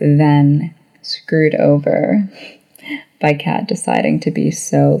like then screwed over by Kat deciding to be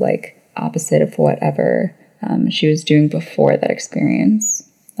so like opposite of whatever she was doing before that experience.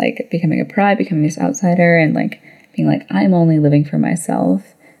 Like becoming a pride, becoming this outsider, and like being like, I'm only living for myself,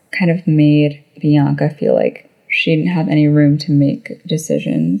 kind of made Bianca feel like she didn't have any room to make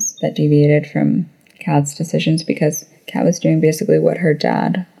decisions that deviated from Kat's decisions because Kat was doing basically what her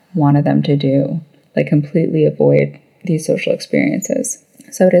dad wanted them to do, like completely avoid these social experiences.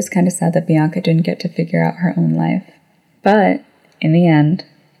 So it is kind of sad that Bianca didn't get to figure out her own life. But in the end,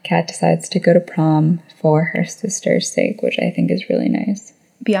 Kat decides to go to prom for her sister's sake, which I think is really nice.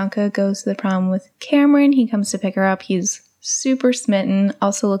 Bianca goes to the prom with Cameron. He comes to pick her up. He's super smitten,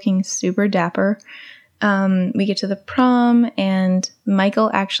 also looking super dapper. We get to the prom, and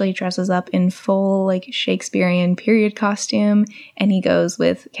Michael actually dresses up in full like Shakespearean period costume, and he goes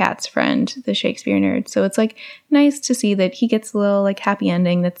with Kat's friend, the Shakespeare nerd. So it's like nice to see that he gets a little like happy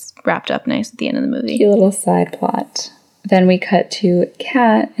ending that's wrapped up nice at the end of the movie. Cute little side plot. Then we cut to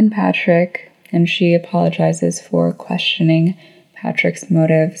Kat and Patrick, and she apologizes for questioning Patrick's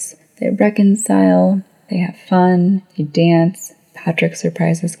motives. They reconcile, they have fun, they dance. Patrick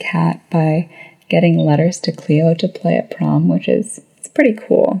surprises Kat by getting letters to Cleo to play at prom, which is it's pretty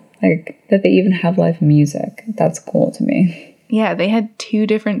cool. Like that they even have live music. That's cool to me. Yeah, they had 2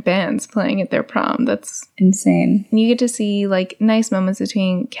 different bands playing at their prom. That's insane. And you get to see like nice moments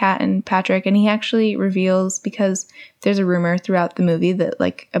between Kat and Patrick, and he actually reveals, because there's a rumor throughout the movie that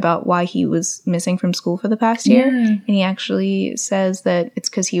like about why he was missing from school for the past year, and he actually says that it's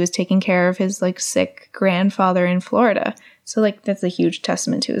because he was taking care of his like sick grandfather in Florida. So like that's a huge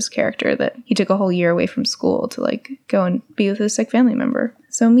testament to his character that he took a whole year away from school to like go and be with his sick family member.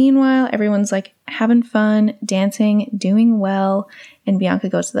 So meanwhile, everyone's like having fun, dancing, doing well, and Bianca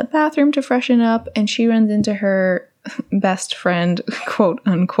goes to the bathroom to freshen up, and she runs into her best friend, quote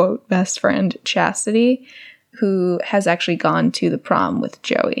unquote best friend, Chastity, who has actually gone to the prom with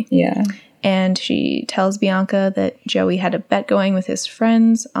Joey. Yeah. And she tells Bianca that Joey had a bet going with his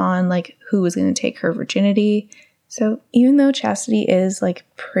friends on like who was going to take her virginity. So even though Chastity is like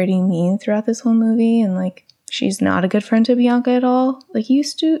pretty mean throughout this whole movie, and like she's not a good friend to Bianca at all, like you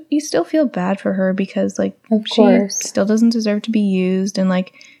still feel bad for her, because like she still doesn't deserve to be used, and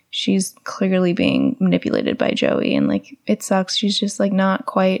like she's clearly being manipulated by Joey, and like it sucks. She's just like not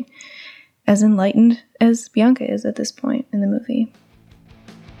quite as enlightened as Bianca is at this point in the movie.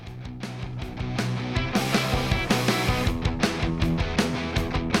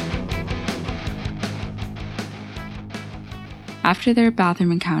 After their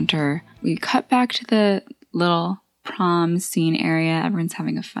bathroom encounter, we cut back to the little prom scene area. Everyone's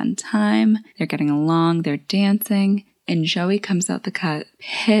having a fun time. They're getting along. They're dancing. And Joey comes out the cut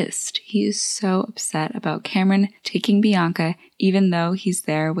pissed. He is so upset about Cameron taking Bianca, even though he's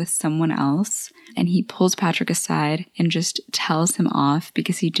there with someone else. And he pulls Patrick aside and just tells him off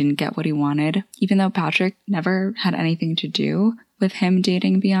because he didn't get what he wanted. Even though Patrick never had anything to do with him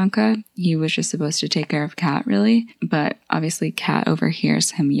dating Bianca. He was just supposed to take care of Kat, really. But obviously Kat overhears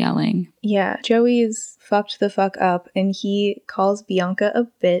him yelling. Yeah, Joey is fucked the fuck up, and he calls Bianca a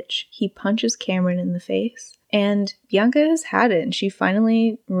bitch. He punches Cameron in the face. And Bianca has had it, and she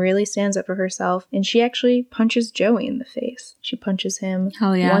finally really stands up for herself, and she actually punches Joey in the face. She punches him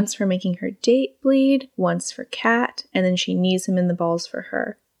once for making her date bleed, once for Kat, and then she knees him in the balls for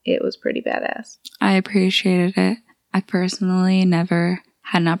her. It was pretty badass. I appreciated it. I personally never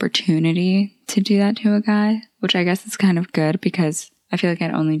had an opportunity to do that to a guy, which I guess is kind of good because I feel like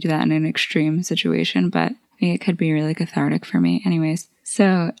I'd only do that in an extreme situation, but I think it could be really cathartic for me. Anyways,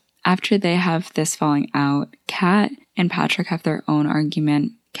 so after they have this falling out, Kat and Patrick have their own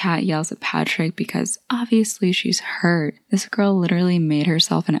argument. Kat yells at Patrick because obviously she's hurt. This girl literally made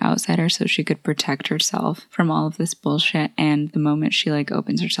herself an outsider so she could protect herself from all of this bullshit. And the moment she like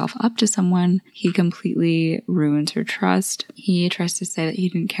opens herself up to someone, he completely ruins her trust. He tries to say that he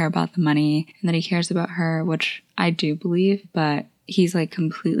didn't care about the money and that he cares about her, which I do believe, but he's like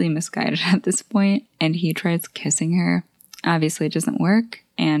completely misguided at this point. And he tries kissing her. Obviously it doesn't work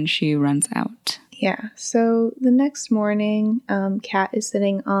and she runs out. Yeah, so the next morning, Kat is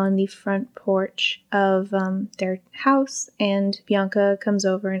sitting on the front porch of their house, and Bianca comes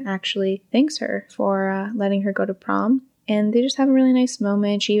over and actually thanks her for letting her go to prom. And they just have a really nice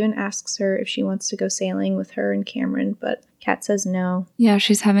moment. She even asks her if she wants to go sailing with her and Cameron, but Kat says no. Yeah,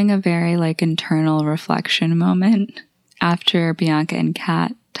 she's having a very like internal reflection moment. After Bianca and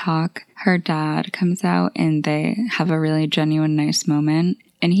Kat talk, her dad comes out and they have a really genuine, nice moment.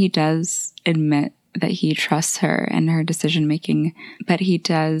 And he does admit that he trusts her and her decision making, but he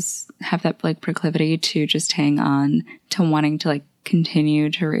does have that like proclivity to just hang on to wanting to like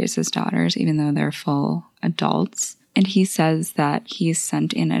continue to raise his daughters, even though they're full adults. And he says that he's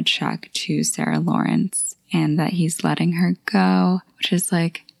sent in a check to Sarah Lawrence and that he's letting her go, which is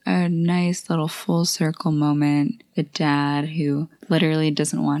like a nice little full circle moment. The dad who literally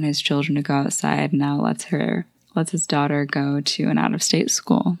doesn't want his children to go outside now lets his daughter go to an out-of-state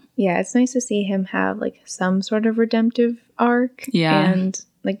school. Yeah, it's nice to see him have like some sort of redemptive arc. Yeah. And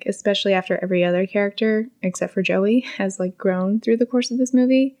like especially after every other character, except for Joey, has like grown through the course of this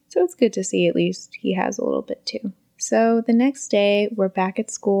movie. So it's good to see at least he has a little bit too. So the next day, we're back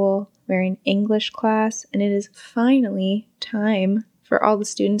at school. We're in English class, and it is finally time for all the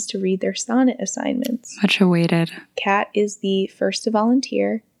students to read their sonnet assignments. Much awaited. Kat is the first to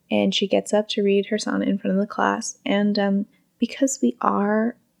volunteer, and she gets up to read her sonnet in front of the class. And because we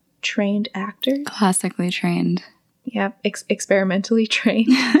are trained actors. Classically trained. Yeah, experimentally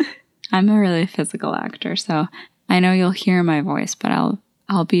trained. I'm a really physical actor, so I know you'll hear my voice, but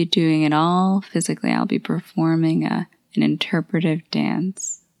I'll be doing it all physically. I'll be performing an interpretive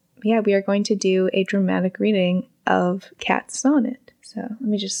dance. Yeah, we are going to do a dramatic reading of Kat's sonnet. So let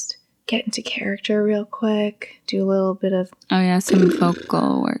me just get into character real quick. Do a little bit of... Oh yeah, some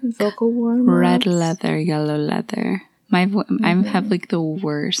vocal work. Vocal warm-ups. Red leather, yellow leather. I have like the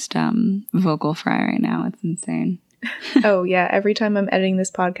worst vocal fry right now. It's insane. Oh, yeah. Every time I'm editing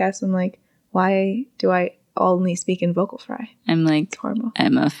this podcast, I'm like, why do I only speak in vocal fry? I'm like, It's horrible.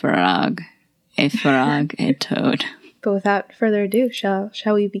 I'm a frog, a toad. But without further ado, shall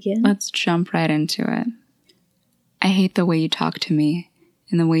we begin? Let's jump right into it. I hate the way you talk to me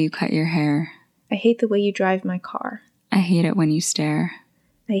and the way you cut your hair. I hate the way you drive my car. I hate it when you stare.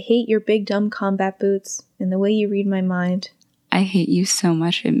 I hate your big dumb combat boots and the way you read my mind. I hate you so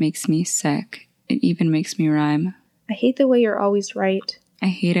much it makes me sick. It even makes me rhyme. I hate the way you're always right. I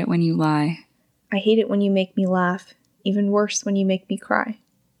hate it when you lie. I hate it when you make me laugh. Even worse, when you make me cry.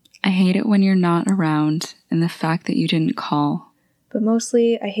 I hate it when you're not around and the fact that you didn't call. But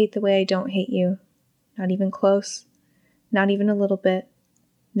mostly, I hate the way I don't hate you. Not even close. Not even a little bit.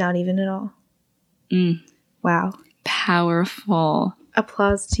 Not even at all. Wow. Powerful.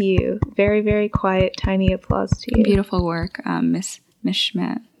 Applause to you. Very, very quiet, tiny applause to you. Beautiful work, Miss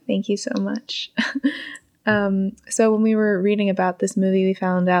Schmidt. Thank you so much. So when we were reading about this movie, we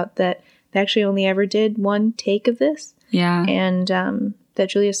found out that they actually only ever did one take of this. Yeah. And that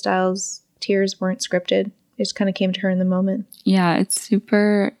Julia Stiles' tears weren't scripted. It just kind of came to her in the moment. Yeah, it's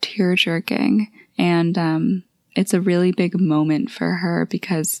super tear-jerking. And it's a really big moment for her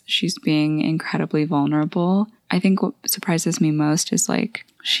because she's being incredibly vulnerable. I think what surprises me most is like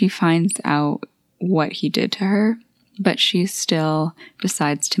she finds out what he did to her, but she still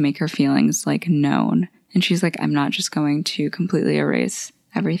decides to make her feelings like known. And she's like, I'm not just going to completely erase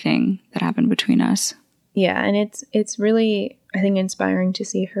everything that happened between us. Yeah, and it's really, I think, inspiring to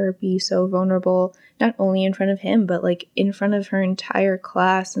see her be so vulnerable, not only in front of him, but like in front of her entire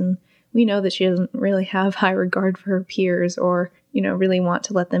class. And we know that she doesn't really have high regard for her peers or, really want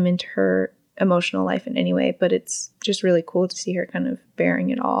to let them into her emotional life in any way. But it's just really cool to see her kind of bearing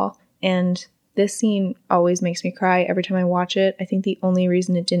it all. And this scene always makes me cry every time I watch it. I think the only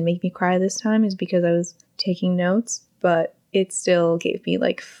reason it didn't make me cry this time is because I was taking notes, but it still gave me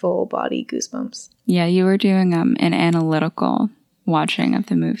like full body goosebumps. Yeah, you were doing an analytical watching of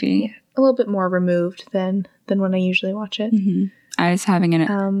the movie. Yeah, a little bit more removed than when I usually watch it. Mm-hmm. I was having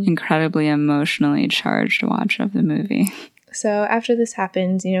an incredibly emotionally charged watch of the movie. So after this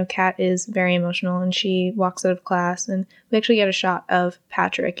happens, Kat is very emotional and she walks out of class, and we actually get a shot of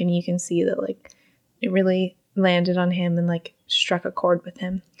Patrick, and you can see that like it really landed on him and like struck a chord with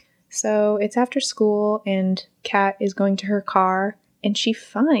him. So it's after school and Kat is going to her car and she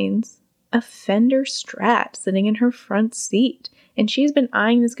finds a Fender Strat sitting in her front seat. And she's been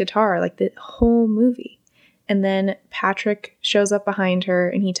eyeing this guitar like the whole movie. And then Patrick shows up behind her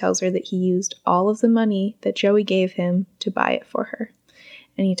and he tells her that he used all of the money that Joey gave him to buy it for her.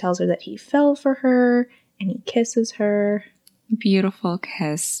 And he tells her that he fell for her and he kisses her. Beautiful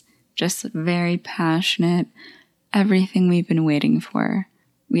kiss. Just very passionate. Everything we've been waiting for.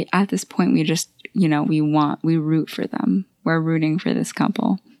 At this point, we just, we root for them. We're rooting for this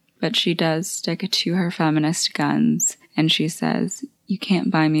couple. But she does stick to her feminist guns. And she says, you can't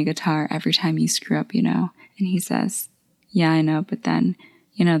buy me a guitar every time you screw up, And he says, yeah, I know. But then,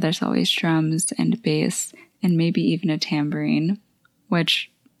 there's always drums and bass and maybe even a tambourine, which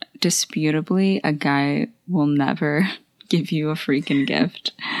disputably a guy will never give you a freaking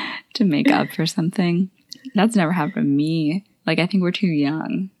gift to make up for something. That's never happened to me. Like, I think we're too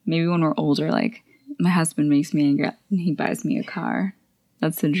young. Maybe when we're older, like, my husband makes me angry and he buys me a car.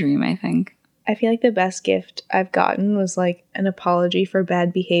 That's the dream, I think. I feel like the best gift I've gotten was, like, an apology for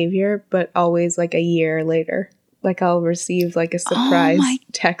bad behavior, but always, like, a year later. Like, I'll receive, like, a surprise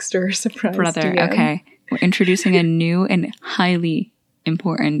text or a surprise brother, DM. Okay. We're introducing a new and highly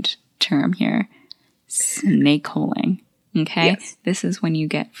important term here. Snake holing. Okay? Yes. This is when you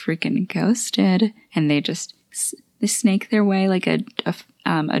get freaking ghosted and they just... They snake their way like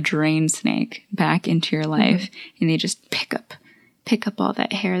a drain snake back into your life, and they just pick up all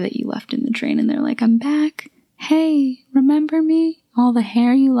that hair that you left in the drain, and they're like, I'm back. Hey, remember me? All the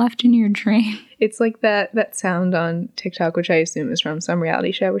hair you left in your drain. It's like that sound on TikTok, which I assume is from some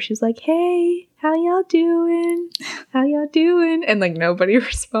reality show, where she's like, hey, how y'all doing? How y'all doing? And like nobody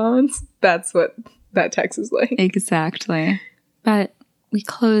responds. That's what that text is like. Exactly. But we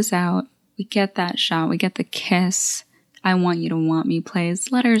close out. We get that shot. We get the kiss. I Want You to Want Me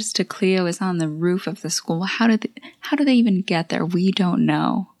plays. Letters to Cleo is on the roof of the school. How do they even get there? We don't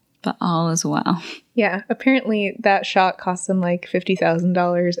know. But all is well. Yeah, apparently that shot cost them like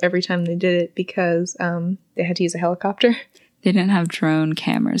 $50,000 every time they did it because they had to use a helicopter. They didn't have drone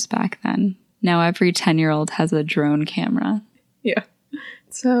cameras back then. Now every 10-year-old has a drone camera. Yeah.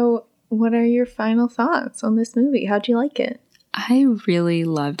 So what are your final thoughts on this movie? How'd you like it? I really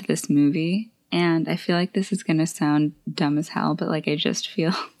loved this movie, and I feel like this is going to sound dumb as hell, but like I just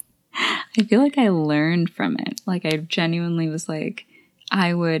feel I feel like I learned from it. Like I genuinely was like,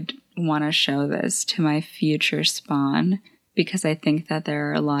 I would want to show this to my future spawn because I think that there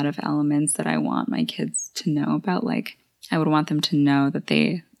are a lot of elements that I want my kids to know about. Like I would want them to know that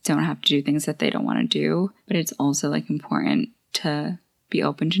they don't have to do things that they don't want to do, but it's also like important to be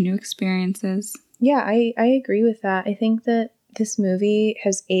open to new experiences. Yeah, I agree with that. I think that this movie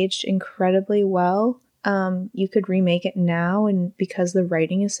has aged incredibly well. You could remake it now, and because the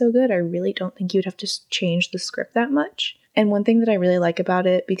writing is so good, I really don't think you'd have to change the script that much. And one thing that I really like about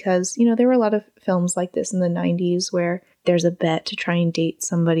it, because, you know, there were a lot of films like this in the 90s where there's a bet to try and date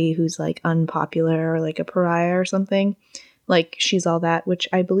somebody who's like unpopular or like a pariah or something, like She's All That, which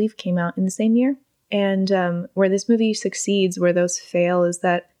I believe came out in the same year. And where this movie succeeds, where those fail, is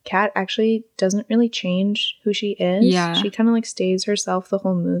that Kat actually doesn't really change who she is. Yeah. She kind of like stays herself the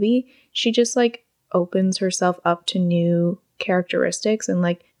whole movie. She just like opens herself up to new characteristics and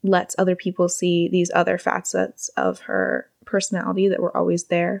like lets other people see these other facets of her personality that were always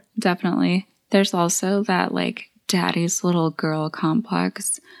there. Definitely. There's also that like daddy's little girl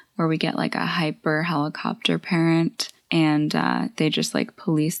complex where we get like a hyper helicopter parent and they just like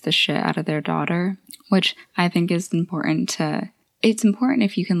police the shit out of their daughter, which I think is important to... It's important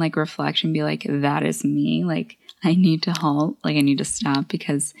if you can like reflect and be like, that is me. Like I need to halt, like I need to stop,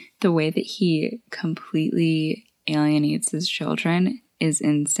 because the way that he completely alienates his children is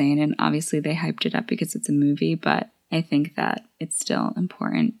insane. And obviously they hyped it up because it's a movie, but I think that it's still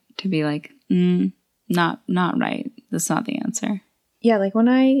important to be like, not right. That's not the answer. Yeah, like when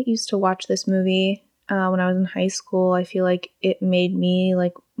I used to watch this movie when I was in high school, I feel like it made me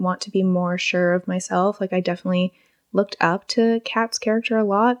like want to be more sure of myself. Like I definitely looked up to Kat's character a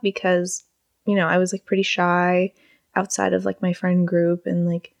lot because, you know, I was like pretty shy outside of like my friend group, and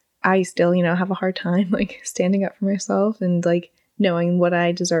like I still, you know, have a hard time like standing up for myself and like knowing what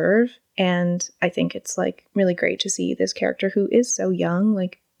I deserve. And I think it's like really great to see this character who is so young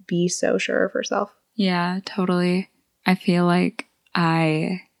like be so sure of herself. Yeah, totally. I feel like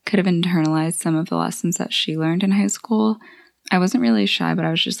I could have internalized some of the lessons that she learned in high school. I wasn't really shy, but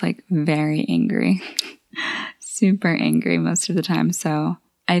I was just like very angry. Super angry most of the time. So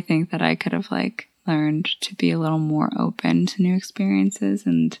I think that I could have like learned to be a little more open to new experiences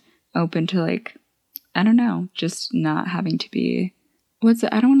and open to like, I don't know, just not having to be,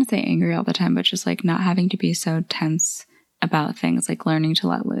 I don't want to say angry all the time, but just like not having to be so tense about things, like learning to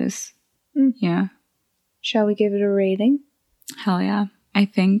let loose. Yeah. Shall we give it a rating? Hell yeah. I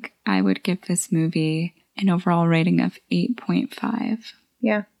think I would give this movie an overall rating of 8.5.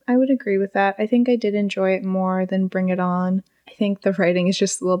 Yeah, I would agree with that. I think I did enjoy it more than Bring It On. I think the writing is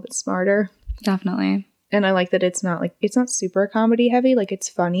just a little bit smarter. Definitely. And I like that it's not super comedy heavy. Like it's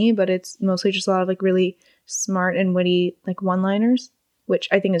funny, but it's mostly just a lot of like really smart and witty like one-liners, which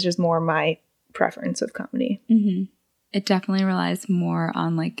I think is just more my preference of comedy. Mm-hmm. It definitely relies more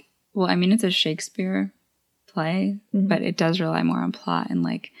on like, well, I mean, it's a Shakespeare play, but it does rely more on plot and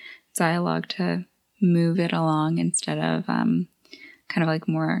like dialogue to move it along instead of kind of like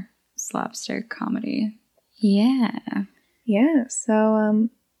more slapstick comedy. Yeah. Yeah. So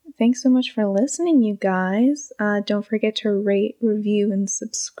thanks so much for listening, you guys. Don't forget to rate, review, and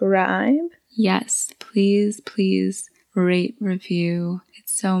subscribe. Yes, please rate, review.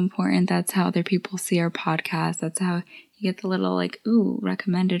 It's so important. That's how other people see our podcast. That's how you get the little like, ooh,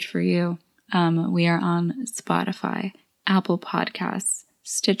 recommended for you. We are on Spotify, Apple Podcasts,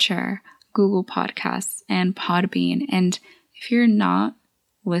 Stitcher, Google Podcasts, and Podbean. And if you're not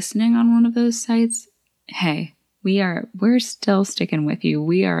listening on one of those sites, hey, we're still sticking with you.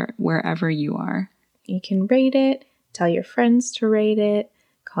 We are wherever you are. You can rate it, tell your friends to rate it,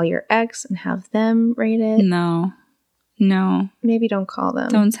 call your ex and have them rate it. No. Maybe don't call them.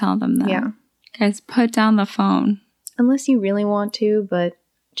 Don't tell them that. Yeah. Guys, put down the phone. Unless you really want to, but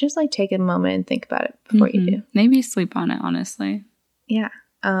just like take a moment and think about it before you do. Maybe sleep on it, honestly. Yeah.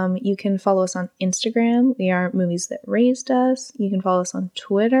 You can follow us on Instagram. We are Movies That Raised Us. You can follow us on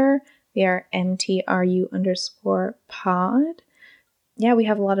Twitter. We are MTRU_pod. Yeah, we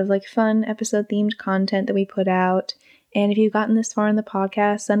have a lot of like fun episode themed content that we put out. And if you've gotten this far in the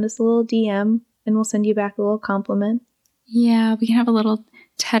podcast, send us a little DM and we'll send you back a little compliment. Yeah, we can have a little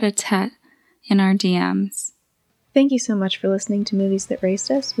tete-a-tete in our DMs. Thank you so much for listening to Movies That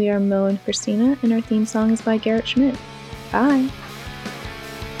Raised Us. We are Mo and Christina, and our theme song is by Garrett Schmidt. Bye!